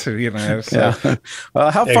 908. So. Yeah.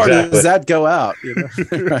 Well, how far does that go out?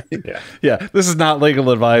 Right? Yeah. This is not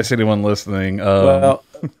legal advice. Anyone listening?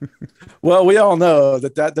 Well, we all know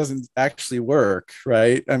that doesn't actually work,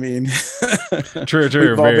 right? I mean, true.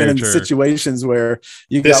 We've all been in situations where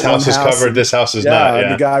this house is covered, this house is not.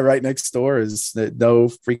 And the guy right next door is no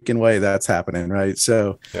freaking way that's happening, right?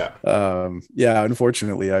 So,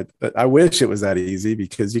 unfortunately, I wish it was that easy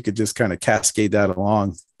because you could just kind of cascade that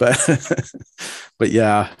along. But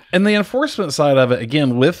yeah. And the enforcement side of it,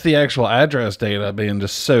 again, with the actual address data being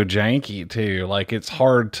just so janky too, like it's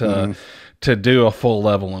hard to do a full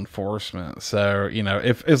level enforcement. So,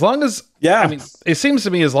 as long as, I mean, it seems to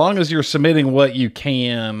me as long as you're submitting what you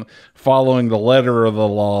can following the letter of the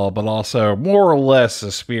law, but also more or less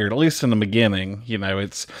the spirit, at least in the beginning,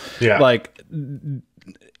 it's like,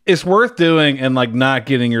 it's worth doing and like not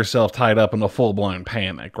getting yourself tied up in a full blown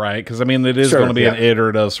panic, right? Because I mean, it is going to be an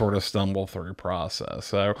iterative sort of stumble through process.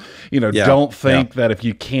 So, don't think that if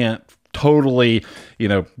you can't totally,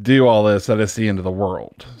 do all this, that it's the end of the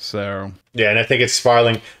world. So yeah, and I think it's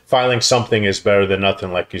filing something is better than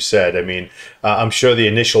nothing, like you said. I mean, I'm sure the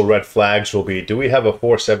initial red flags will be: do we have a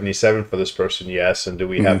 477 for this person? Yes. And do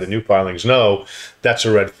we have the new filings? No. That's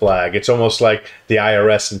a red flag. It's almost like the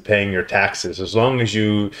IRS and paying your taxes. As long as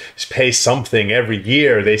you pay something every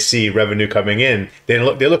year, they see revenue coming in. They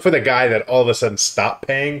look for the guy that all of a sudden stopped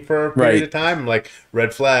paying for a period of time. Like,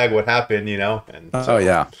 red flag, what happened? And so,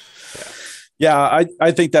 Yeah,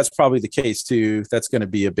 I think that's probably the case too. That's going to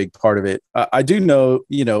be a big part of it. I do know,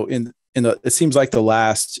 it seems like the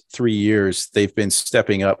last 3 years they've been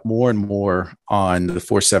stepping up more and more on the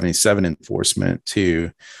 477 enforcement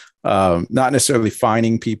too. Not necessarily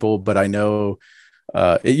fining people, but I know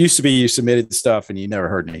it used to be you submitted stuff and you never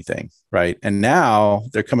heard anything, right? And now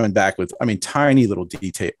they're coming back with, tiny little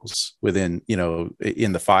details within,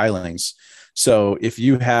 in the filings. So if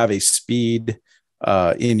you have a speed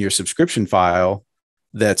in your subscription file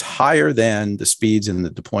that's higher than the speeds in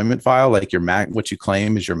the deployment file, like your what you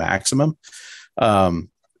claim is your maximum,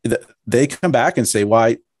 they come back and say,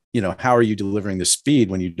 why, how are you delivering the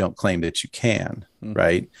speed when you don't claim that you can,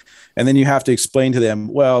 right? And then you have to explain to them,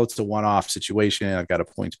 well, it's a one-off situation. I've got a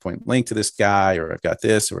point-to-point link to this guy, or I've got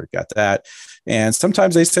this, or I've got that. And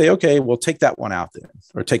sometimes they say, okay, well, take that one out then,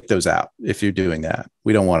 or take those out if you're doing that.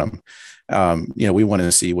 We don't want them. We want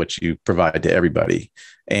to see what you provide to everybody.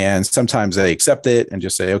 And sometimes they accept it and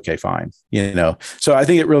just say, okay, fine. So I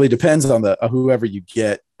think it really depends on whoever you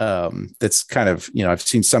get. That's kind of, I've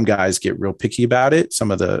seen some guys get real picky about it.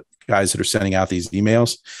 Some of the guys that are sending out these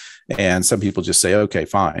emails, and some people just say, okay,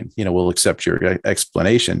 fine. We'll accept your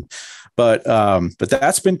explanation. But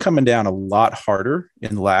that's been coming down a lot harder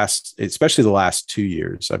especially the last 2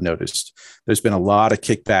 years. I've noticed there's been a lot of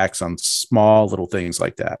kickbacks on small little things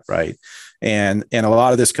like that, right? And a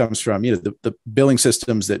lot of this comes from the billing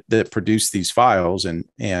systems that produce these files, and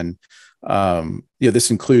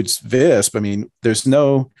this includes VISP. I mean, there's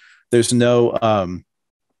no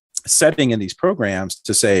setting in these programs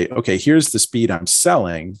to say, okay, here's the speed I'm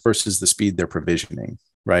selling versus the speed they're provisioning,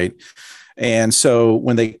 right? And so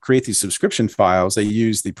when they create these subscription files, they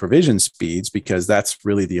use the provision speeds because that's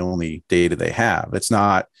really the only data they have.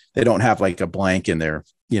 They don't have like a blank in their,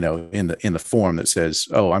 in the form that says,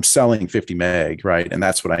 oh, I'm selling 50 meg, right? And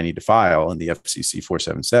that's what I need to file in the FCC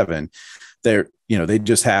 477. They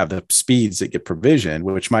just have the speeds that get provisioned,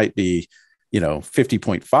 which might be,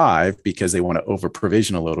 50.5 because they want to over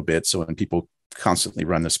provision a little bit. So when people constantly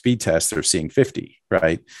run the speed test, they're seeing 50,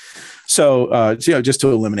 right? So, just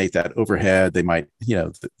to eliminate that overhead, they might,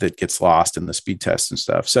 that gets lost in the speed test and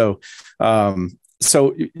stuff.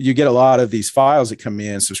 So you get a lot of these files that come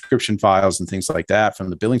in, subscription files and things like that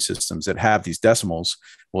from the billing systems that have these decimals.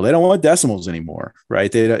 Well, they don't want decimals anymore,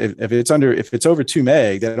 right? If it's over 2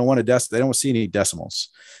 meg, they don't want they don't want to see any decimals.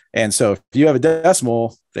 And so if you have a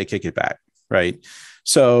decimal, they kick it back, right?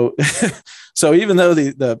 So, so even though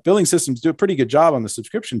the billing systems do a pretty good job on the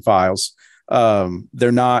subscription files,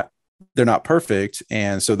 they're not perfect.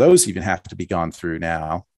 And so those even have to be gone through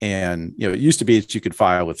now. And, it used to be that you could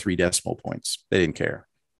file with 3 decimal points. They didn't care.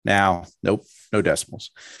 Now, nope, no decimals.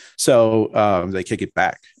 So they kick it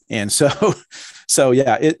back. And so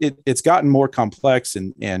yeah, it's gotten more complex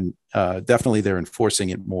and definitely they're enforcing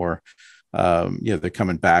it more. They're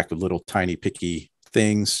coming back with little tiny picky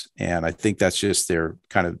things. And I think that's just that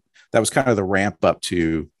was kind of the ramp up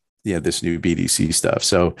to, this new BDC stuff.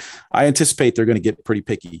 So I anticipate they're going to get pretty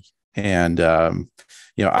picky. And,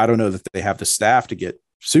 I don't know that they have the staff to get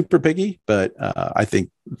super picky, but I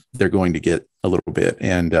think they're going to get a little bit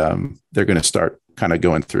and they're going to start kind of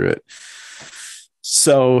going through it.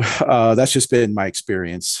 So that's just been my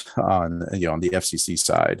experience on the FCC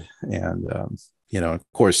side. And, of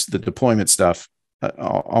course, the deployment stuff,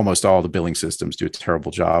 almost all the billing systems do a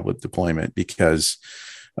terrible job with deployment because,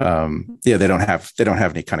 they don't have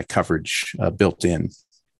any kind of coverage built in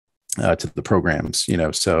to the programs,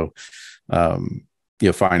 so,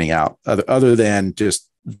 finding out other than just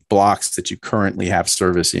blocks that you currently have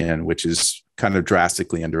service in, which is kind of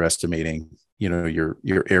drastically underestimating, your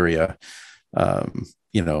area.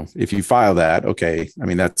 If you file that, okay, I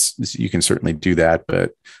mean, you can certainly do that,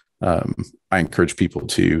 but I encourage people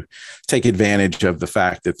to take advantage of the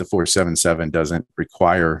fact that the 477 doesn't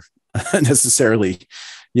require necessarily,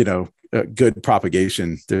 good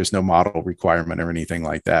propagation. There's no model requirement or anything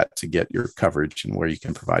like that to get your coverage and where you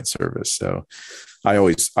can provide service. So I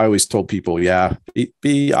always told people,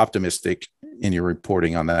 be optimistic in your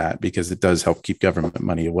reporting on that because it does help keep government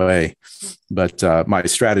money away. But my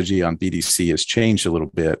strategy on BDC has changed a little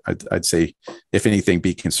bit. I'd say, if anything,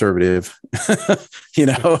 be conservative,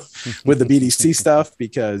 with the BDC stuff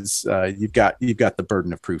because you've got the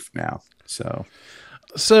burden of proof now.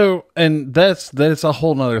 So, and that's a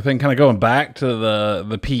whole nother thing, kind of going back to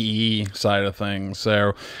the PE side of things.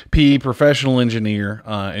 So PE, professional engineer,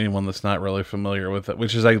 anyone that's not really familiar with it,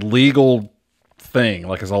 which is a legal thing,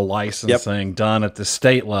 like as a licensing done at the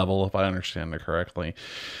state level, if I understand it correctly.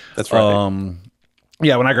 That's right.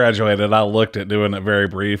 Yeah, when I graduated, I looked at doing it very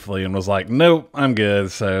briefly and was like, "Nope, I'm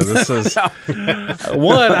good." So this is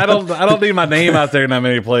one. I don't need my name out there in that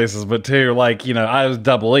many places, but two, I was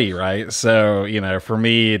double E, right? So for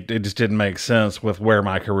me, it just didn't make sense with where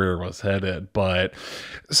my career was headed. But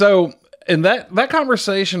so, and that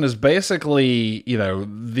conversation is basically,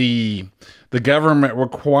 the government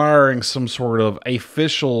requiring some sort of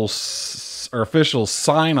official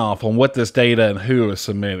sign off on what this data and who is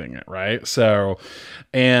submitting it, right? So,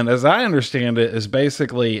 and as I understand it, is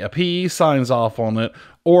basically a PE signs off on it,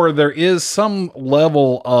 or there is some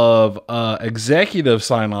level of executive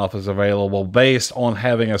sign off is available based on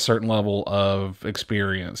having a certain level of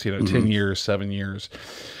experience, 10 years, 7 years.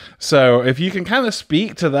 So if you can kind of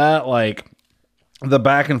speak to that, like the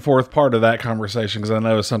back and forth part of that conversation, because I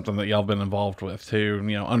know it's something that y'all been involved with too,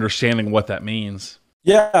 understanding what that means.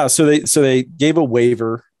 Yeah. So they gave a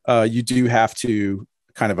waiver. You do have to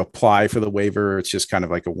kind of apply for the waiver. It's just kind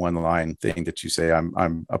of like a 1-line thing that you say,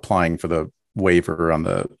 I'm applying for the waiver on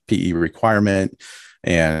the PE requirement.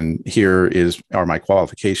 And here are my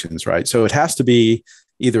qualifications, right? So it has to be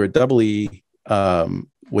either a double E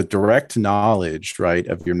with direct knowledge, right,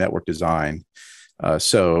 of your network design.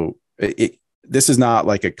 This is not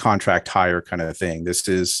like a contract hire kind of thing. This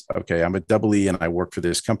is, okay, I'm a double E and I work for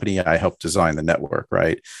this company. I help design the network,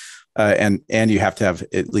 right? And you have to have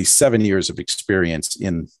at least 7 years of experience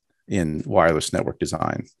in wireless network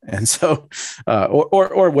design. And so,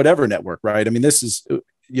 or whatever network, right? I mean, this is,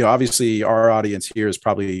 obviously our audience here is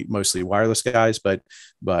probably mostly wireless guys, but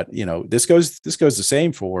this goes the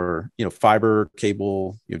same for, fiber,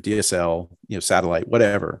 cable, DSL, satellite,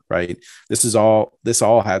 whatever, right? they all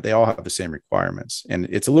have the same requirements, and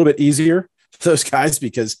it's a little bit easier for those guys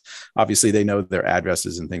because obviously they know their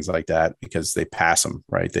addresses and things like that because they pass them,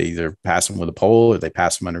 right? They either pass them with a pole or they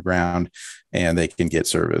pass them underground and they can get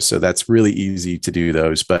service. So that's really easy to do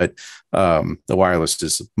those, but the wireless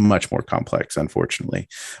is much more complex, unfortunately.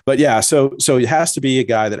 But yeah, so it has to be a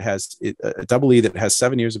guy that has a double E that has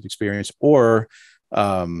 7 years of experience, or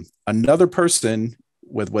another person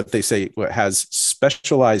with what they say has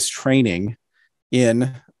specialized training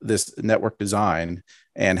in this network design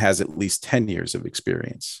and has at least 10 years of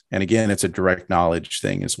experience. And again, it's a direct knowledge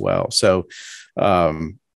thing as well. So, so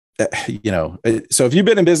if you've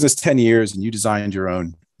been in business 10 years and you designed your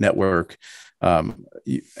own network,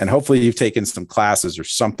 and hopefully you've taken some classes or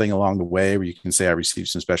something along the way where you can say, I received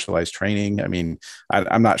some specialized training. I mean,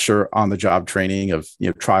 I'm not sure on the job training of,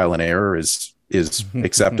 trial and error is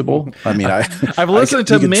acceptable. I mean, I've listened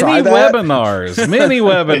to many webinars.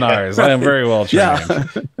 I am very well trained.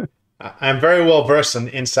 Yeah. I'm very well versed in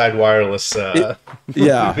inside wireless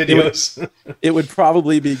videos. It would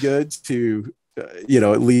probably be good to,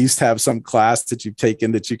 at least have some class that you've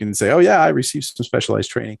taken that you can say, oh yeah, I received some specialized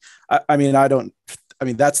training. I mean,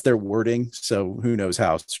 that's their wording. So who knows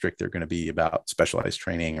how strict they're going to be about specialized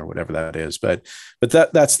training or whatever that is. But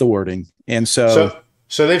that's the wording. And so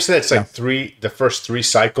they've said it's like the first 3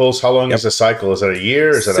 cycles. How long is a cycle? Is it a year?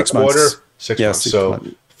 Is it a quarter? Months. 6 months. So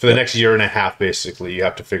for the next year and a half, basically, you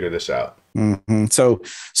have to figure this out. Mm-hmm.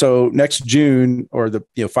 So next June, or the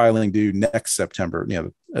filing due next September,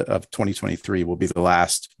 of 2023 will be the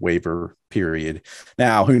last waiver period.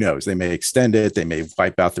 Now, who knows? They may extend it. They may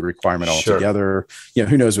wipe out the requirement altogether. Sure.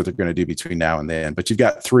 Who knows what they're going to do between now and then? But you've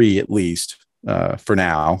got 3 at least for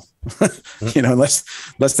now. Unless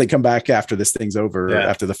they come back after this thing's over,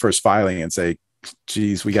 after the first filing, and say,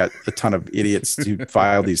 geez, we got a ton of idiots to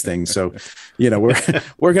file these things. So,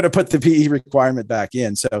 we're going to put the PE requirement back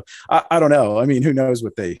in. So I don't know. I mean, who knows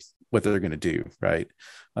what they're going to do, right?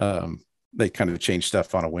 They kind of change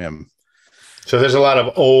stuff on a whim. So there's a lot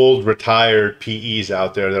of old retired PEs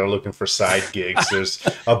out there that are looking for side gigs. There's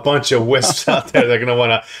a bunch of WISPs out there that are going to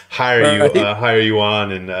want to hire you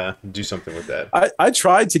on and do something with that. I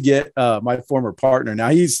tried to get my former partner. Now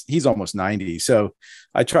he's almost 90. So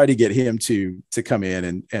I tried to get him to come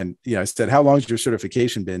in and I said, how long has your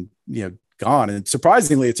certification been, gone? And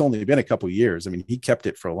surprisingly, it's only been a couple of years. I mean, he kept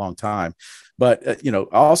it for a long time. But,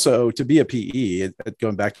 also to be a PE,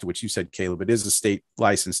 going back to what you said, Caleb, it is a state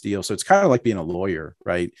licensed deal. So it's kind of like being a lawyer,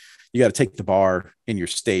 right? You got to take the bar in your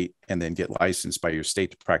state and then get licensed by your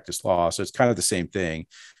state to practice law. So it's kind of the same thing.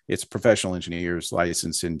 It's a professional engineer's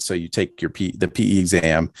license. And so you take the PE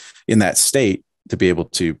exam in that state to be able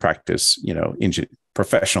to practice,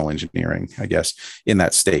 professional engineering, I guess, in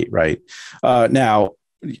that state, right? Now,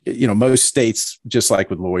 most states, just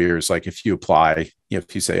like with lawyers, like if you apply,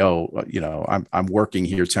 if you say, I'm working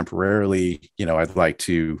here temporarily, I'd like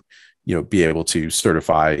to, be able to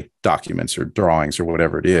certify documents or drawings or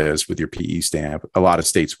whatever it is with your PE stamp. A lot of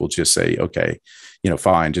states will just say, okay,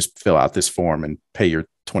 fine, just fill out this form and pay your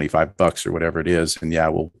 $25 or whatever it is. And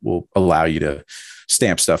we'll allow you to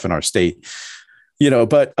stamp stuff in our state,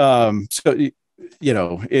 but,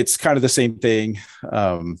 it's kind of the same thing.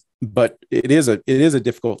 But it is a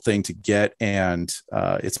difficult thing to get, and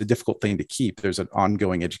it's a difficult thing to keep. There's an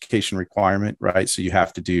ongoing education requirement, right? So you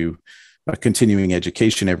have to do a continuing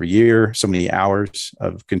education every year, so many hours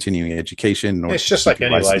of continuing education. It's just like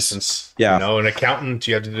any license. Yeah. An accountant,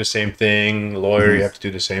 you have to do the same thing. A lawyer, you have to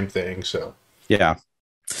do the same thing. So yeah.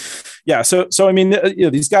 So I mean,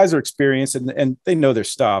 these guys are experienced and they know their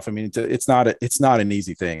stuff. I mean, it's not an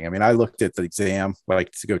easy thing. I mean, I looked at the exam,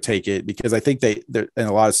 like, to go take it, because I think they're in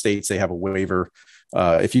a lot of states, they have a waiver.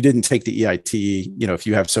 If you didn't take the EIT, if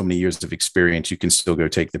you have so many years of experience, you can still go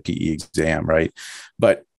take the PE exam, right?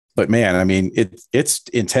 But man, I mean, it's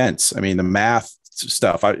intense. I mean, the math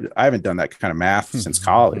stuff, I haven't done that kind of math since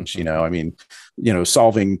college. I mean,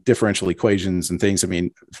 solving differential equations and things. I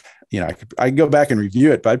mean, I can go back and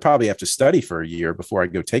review it, but I'd probably have to study for a year before I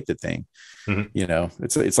go take the thing. Mm-hmm.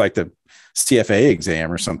 It's like the CFA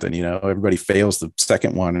exam or something. Everybody fails the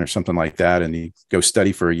second one or something like that, and you go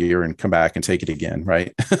study for a year and come back and take it again,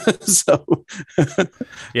 right? So,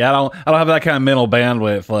 yeah, I don't have that kind of mental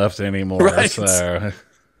bandwidth left anymore. Right. So,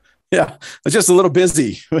 yeah, I'm just a little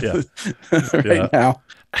busy now.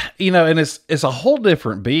 And it's a whole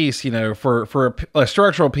different beast, for a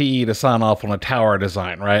structural PE to sign off on a tower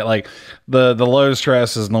design, right? Like the load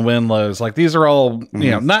stresses and the wind loads, like these are all,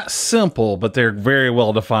 not simple, but they're very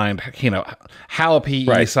well defined, how a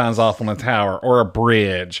PE signs off on a tower or a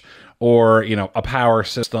bridge or, a power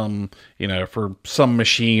system, for some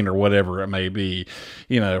machine or whatever it may be,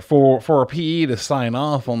 for a PE to sign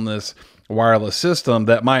off on this wireless system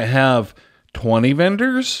that might have 20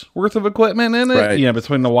 vendors worth of equipment in it, right.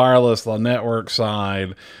 Between the wireless, the network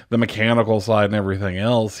side, the mechanical side, and everything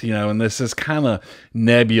else, and this is kind of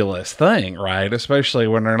nebulous thing, right? Especially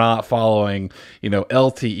when they're not following,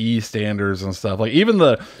 LTE standards and stuff. Like even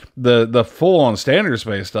the full on standards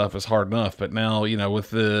based stuff is hard enough, but now, with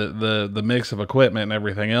the mix of equipment and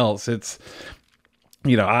everything else,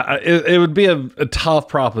 it would be a tough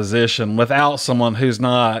proposition without someone who's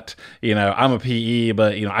not, I'm a PE,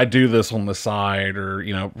 but, I do this on the side,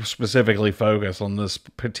 or, specifically focus on this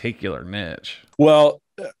particular niche. Well,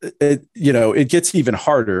 it gets even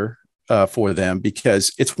harder for them,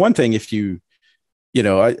 because it's one thing if you,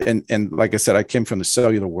 and like I said, I came from the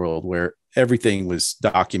cellular world where everything was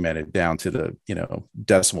documented down to the,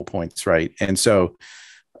 decimal points. Right. And so,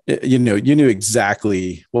 you knew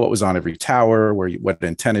exactly what was on every tower, what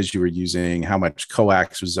antennas you were using, how much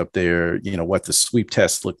coax was up there, what the sweep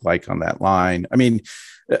test looked like on that line. I mean,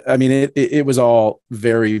 it was all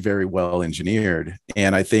very, very well engineered.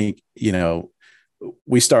 And I think,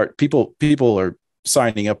 people are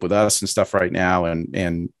signing up with us and stuff right now.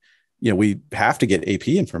 And, we have to get AP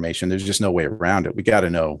information. There's just no way around it. We got to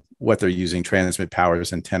know what they're using, transmit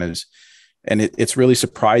powers, antennas. And it's really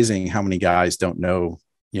surprising how many guys don't know,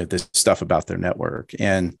 this stuff about their network.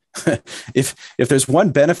 And if there's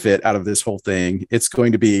one benefit out of this whole thing, it's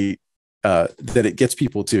going to be that it gets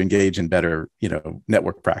people to engage in better,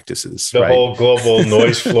 network practices. The whole global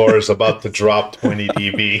noise floor is about to drop 20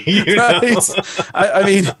 dB.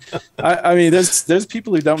 Right? I mean, there's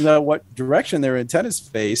people who don't know what direction their antennas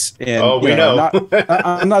face, and we know.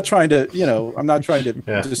 I'm not trying to,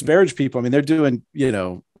 disparage people. I mean, they're doing,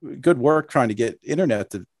 good work trying to get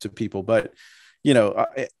internet to people, but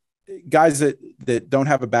guys that don't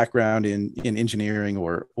have a background in engineering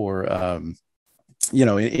or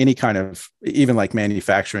any kind of, even like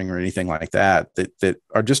manufacturing or anything like that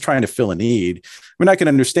are just trying to fill a need. I mean, I can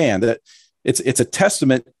understand that it's a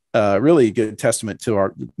testament, really good testament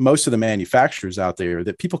to most of the manufacturers out there,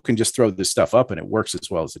 that people can just throw this stuff up and it works as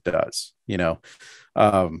well as it does.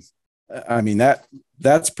 I mean,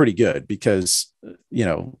 that's pretty good, because,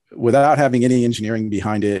 without having any engineering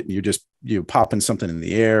behind it, and you're popping something in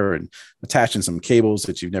the air and attaching some cables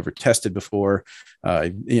that you've never tested before.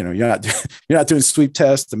 You're not doing sweep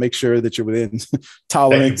tests to make sure that you're within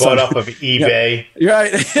tolerance. That you bought off of eBay. Yeah,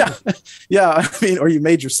 right. Yeah. Yeah. I mean, or you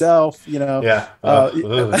made yourself, Yeah. I mean,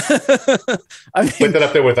 put that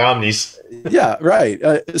up there with Omnis. Yeah. Right.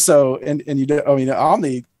 So, and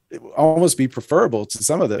Omni almost be preferable to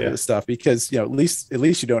some of the stuff, because, at least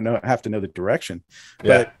you don't have to know the direction.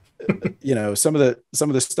 But some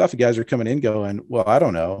of the stuff you guys are coming in going, well, I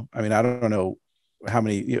don't know. I mean, I don't know how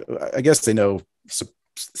many, I guess they know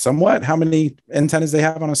somewhat how many antennas they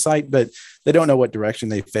have on a site, but they don't know what direction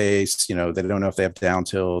they face. They don't know if they have down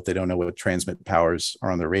tilt. They don't know what transmit powers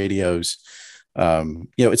are on their radios.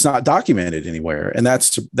 It's not documented anywhere. And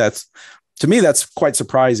that's to me, that's quite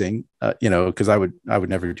surprising, because I would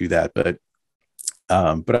never do that. But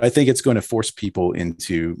I think it's going to force people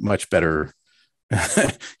into much better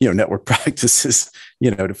network practices,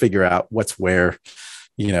 to figure out what's where,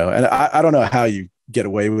 and I don't know how you get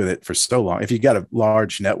away with it for so long. If you got a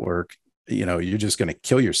large network, you're just going to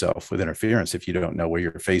kill yourself with interference if you don't know where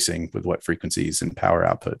you're facing with what frequencies and power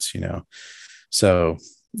outputs, so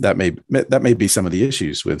that may be some of the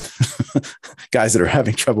issues with guys that are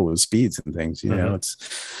having trouble with speeds and things,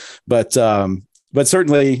 but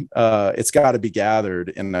certainly it's got to be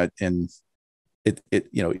gathered, and it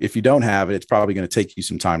if you don't have it, it's probably going to take you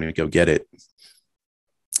some time to go get it.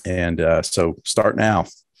 And so start now.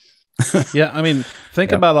 Yeah, I mean,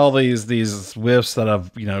 think about all these WIFs that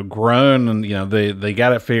have grown, and they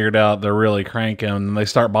got it figured out. They're really cranking, and they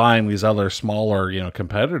start buying these other smaller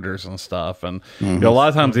competitors and stuff. And a lot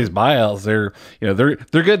of times these buyouts, they're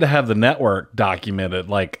good to have the network documented,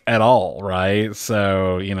 like, at all, right?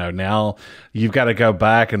 So now you've got to go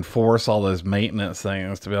back and force all those maintenance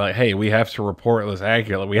things to be like, hey, we have to report this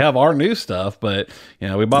accurately. We have our new stuff, but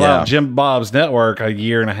we bought out Jim Bob's network a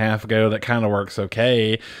year and a half ago that kind of works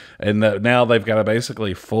okay. And now they've got to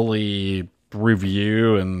basically fully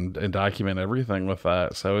review and document everything with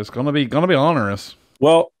that. So it's going to be onerous.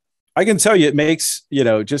 Well, I can tell you, it makes,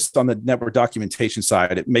 just on the network documentation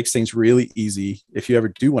side, it makes things really easy if you ever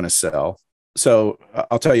do want to sell. So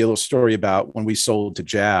I'll tell you a little story about when we sold to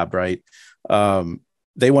Jab, right?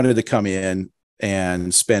 They wanted to come in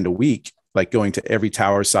and spend a week, like, going to every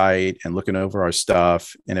tower site and looking over our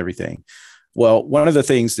stuff and everything. Well, one of the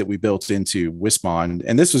things that we built into Wismon,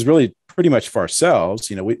 and this was really pretty much for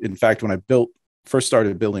ourselves, in fact, when I first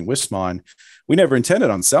started building Wismon, we never intended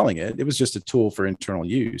on selling it. It was just a tool for internal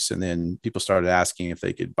use. And then people started asking if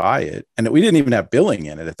they could buy it. And we didn't even have billing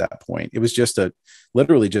in it at that point. It was just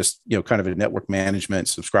literally kind of a network management,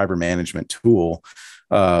 subscriber management tool,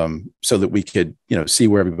 so that we could, see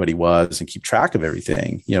where everybody was and keep track of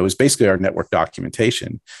everything. It was basically our network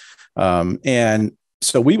documentation. And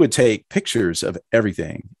so we would take pictures of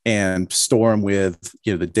everything and store them with,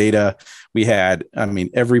 the data we had. I mean,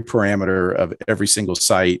 every parameter of every single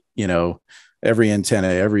site, every antenna,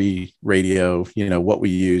 every radio, what we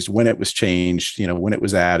used, when it was changed, when it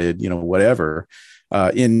was added, whatever,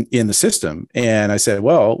 in the system. And I said,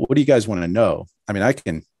 well, what do you guys want to know? I mean, I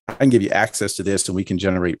can give you access to this and we can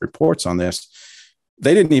generate reports on this.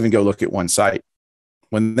 They didn't even go look at one site.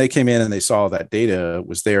 When they came in and they saw that data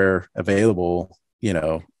was there available,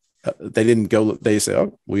 they didn't go, they said,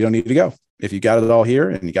 oh, we don't need to go. If you got it all here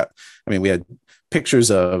and we had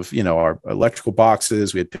pictures of, our electrical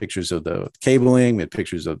boxes. We had pictures of the cabling. We had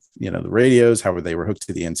pictures of, the radios, how they were hooked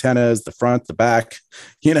to the antennas, the front, the back,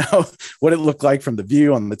 what it looked like from the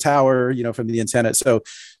view on the tower, from the antenna. So,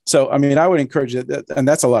 I mean, I would encourage it, and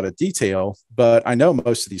that's a lot of detail, but I know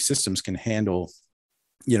most of these systems can handle,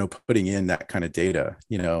 putting in that kind of data.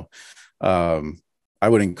 I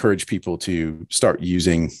would encourage people to start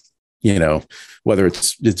using, whether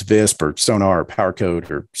it's VISP or Sonar or PowerCode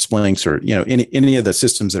or Splinks or, any of the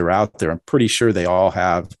systems that are out there. I'm pretty sure they all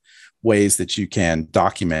have ways that you can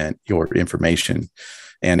document your information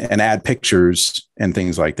and add pictures and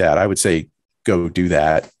things like that. I would say go do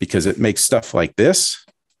that because it makes stuff like this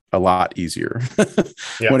a lot easier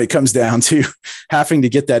when it comes down to having to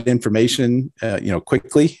get that information,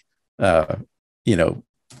 quickly, and you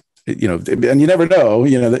never know,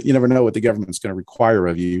 that you never know what the government's going to require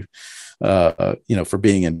of you, for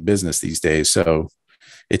being in business these days. So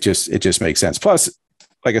it just makes sense. Plus,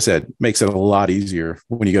 like I said, makes it a lot easier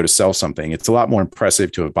when you go to sell something. It's a lot more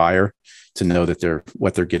impressive to a buyer to know that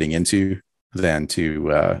what they're getting into than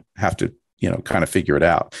to have to, kind of figure it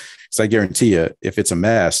out. So I guarantee you, if it's a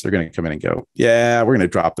mess, they're going to come in and go, yeah, we're going to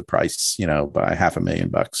drop the price, by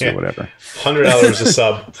 $500,000 or whatever. $100 a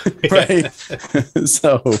sub. Right.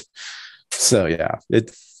 So yeah,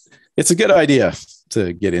 it's a good idea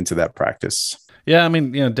to get into that practice. Yeah. I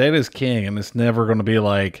mean, data is king and it's never going to be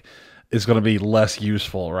like, it's going to be less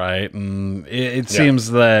useful. Right. And it seems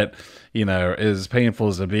that, as painful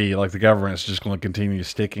as it be, like the government's just going to continue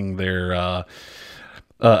sticking their,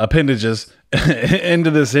 appendages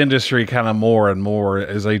into this industry kind of more and more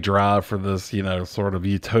as they drive for this, sort of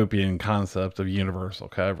utopian concept of universal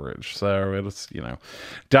coverage. So it's,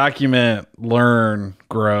 document, learn,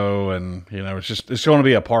 grow, and, it's going to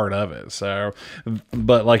be a part of it. So,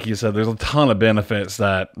 but like you said, there's a ton of benefits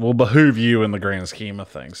that will behoove you in the grand scheme of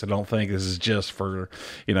things. So don't think this is just for,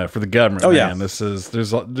 for the government. Oh, man. yeah. This is,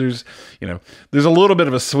 there's a little bit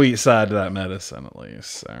of a sweet side to that medicine at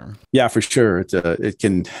least. So yeah, for sure.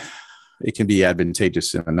 It can be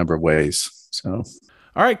advantageous in a number of ways. So,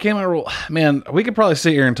 all right, Cameron, man, we could probably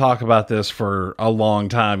sit here and talk about this for a long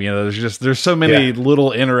time. There's so many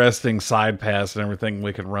little interesting side paths and everything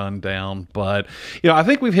we could run down. But, I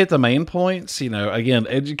think we've hit the main points, again,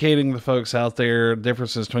 educating the folks out there,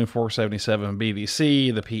 differences between 477 and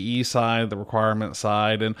BDC, the PE side, the requirement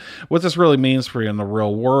side, and what this really means for you in the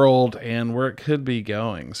real world and where it could be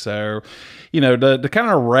going. So, to kind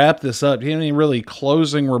of wrap this up, do you have any really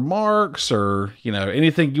closing remarks or,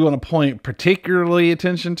 anything you want to point particularly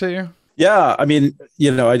attention to? Yeah. I mean,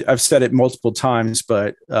 I've said it multiple times,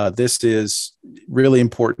 but this is really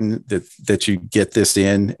important that you get this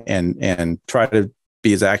in and try to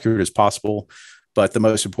be as accurate as possible. But the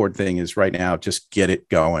most important thing is right now, just get it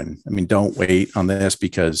going. I mean, don't wait on this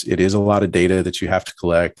because it is a lot of data that you have to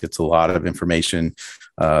collect. It's a lot of information.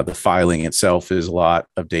 The filing itself is a lot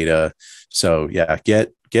of data. So yeah,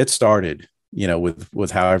 get started,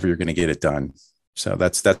 with however you're going to get it done. So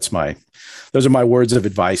those are my words of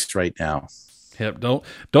advice right now. Yep.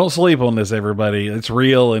 Don't sleep on this, everybody. It's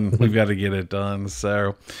real and we've got to get it done.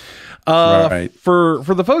 So, right. For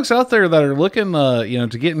the folks out there that are looking,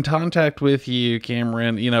 to get in contact with you,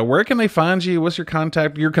 Cameron, where can they find you? What's your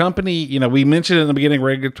contact, your company? We mentioned in the beginning,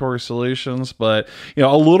 Regulatory Solutions, but,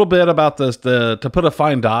 a little bit about this, to put a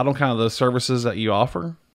fine dot on kind of the services that you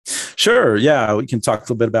offer. Sure. Yeah, we can talk a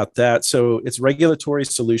little bit about that. So it's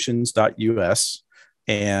regulatory-solutions.us.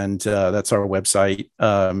 And that's our website.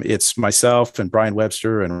 It's myself and Brian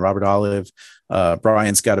Webster and Robert Olive.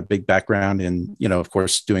 Brian's got a big background in, of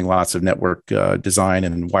course, doing lots of network design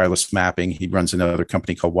and wireless mapping. He runs another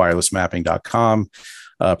company called wirelessmapping.com,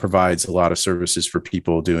 provides a lot of services for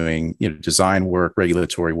people doing, design work,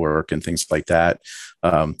 regulatory work, and things like that.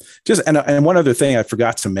 And one other thing I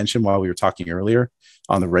forgot to mention while we were talking earlier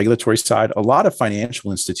on the regulatory side, a lot of financial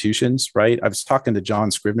institutions, right? I was talking to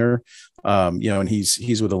John Scribner, and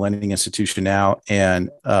he's with a lending institution now, and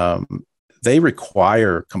they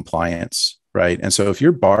require compliance right? And so if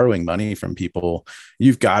you're borrowing money from people,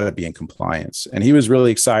 you've got to be in compliance. And he was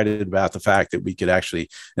really excited about the fact that we could actually,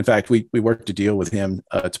 in fact, we worked a deal with him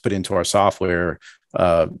to put into our software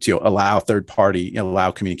to allow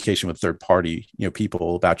allow communication with third party,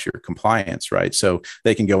 people about your compliance, right? So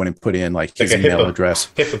they can go in and put in like his email address.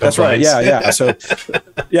 That's right. Yeah.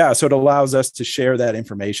 So it allows us to share that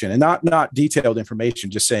information, and not detailed information,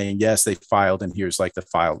 just saying, yes, they filed and here's like the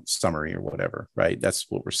file summary or whatever, right? That's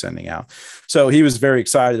what we're sending out. So he was very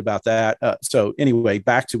excited about that. So anyway,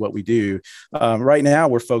 back to what we do. Right now,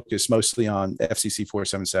 we're focused mostly on FCC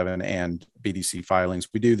 477 and BDC filings.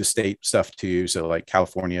 We do the state stuff too. So like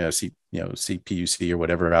California, CPUC or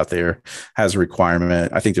whatever out there has a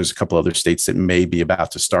requirement. I think there's a couple other states that may be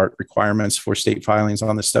about to start requirements for state filings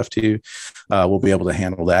on this stuff too. We'll be able to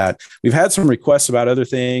handle that. We've had some requests about other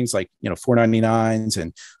things like, 499s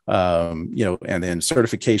and, and then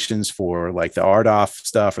certifications for like the RDOF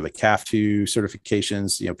stuff or the CAF2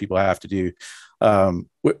 certifications, people have to do.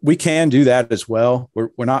 We can do that as well.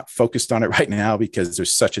 We're not focused on it right now because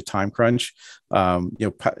there's such a time crunch.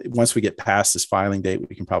 Once we get past this filing date,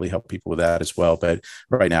 we can probably help people with that as well. But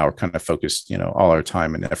right now we're kind of focused, all our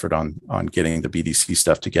time and effort on getting the BDC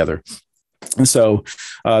stuff together. And so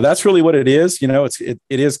that's really what it is. It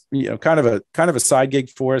is kind of a side gig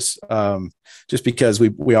for us, just because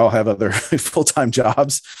we all have other full-time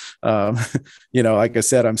jobs. Like I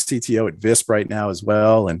said, I'm CTO at VISP right now as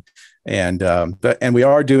well, and we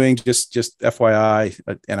are doing just FYI,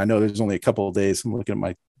 and I know there's only a couple of days. I'm looking at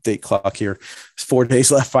my date clock here. It's 4 days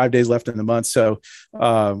left, 5 days left in the month. So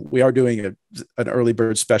we are doing an early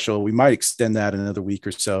bird special. We might extend that another week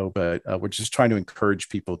or so, but we're just trying to encourage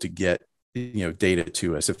people to get data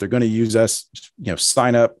to us. If they're going to use us,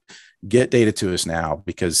 sign up, get data to us now,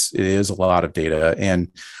 because it is a lot of data. And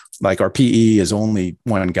like our PE is only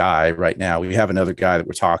one guy right now. We have another guy that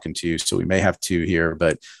we're talking to, so we may have two here,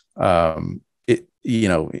 but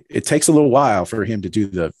it takes a little while for him to do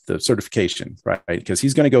the certification, right? Because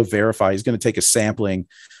he's going to go verify. He's going to take a sampling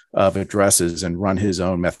of addresses and run his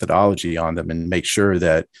own methodology on them and make sure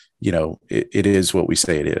that, it is what we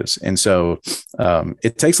say it is. And so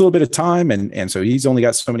it takes a little bit of time. And so he's only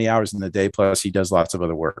got so many hours in the day, plus he does lots of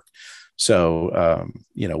other work. So,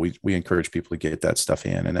 we encourage people to get that stuff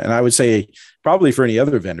in. And I would say probably for any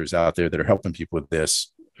other vendors out there that are helping people with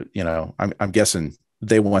this, I'm guessing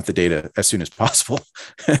they want the data as soon as possible.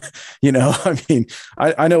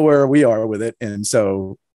 I know where we are with it. And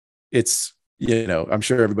so it's, I'm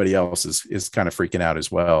sure everybody else is kind of freaking out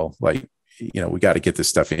as well. Like, we got to get this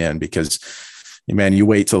stuff in, because, man, you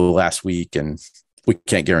wait till the last week and we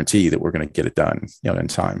can't guarantee that we're going to get it done, in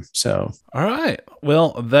time. So, all right.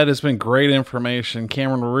 Well, that has been great information.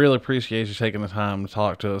 Cameron, really appreciate you taking the time to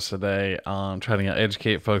talk to us today. Trying to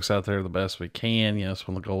educate folks out there the best we can. It's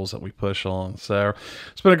one of the goals that we push on. So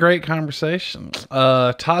it's been a great conversation.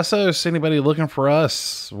 Tassos, anybody looking for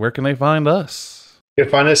us, where can they find us? You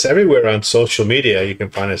can find us everywhere on social media. You can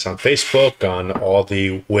find us on Facebook, on all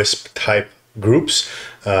the WISP type groups,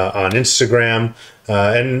 on Instagram,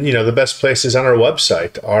 and the best place is on our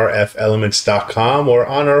website, rfelements.com, or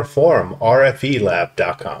on our forum,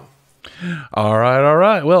 rfelab.com. All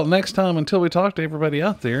right. Well, next time, until we talk to everybody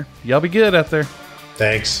out there, y'all be good out there.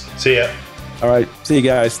 Thanks. See ya. All right. See you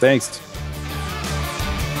guys. Thanks.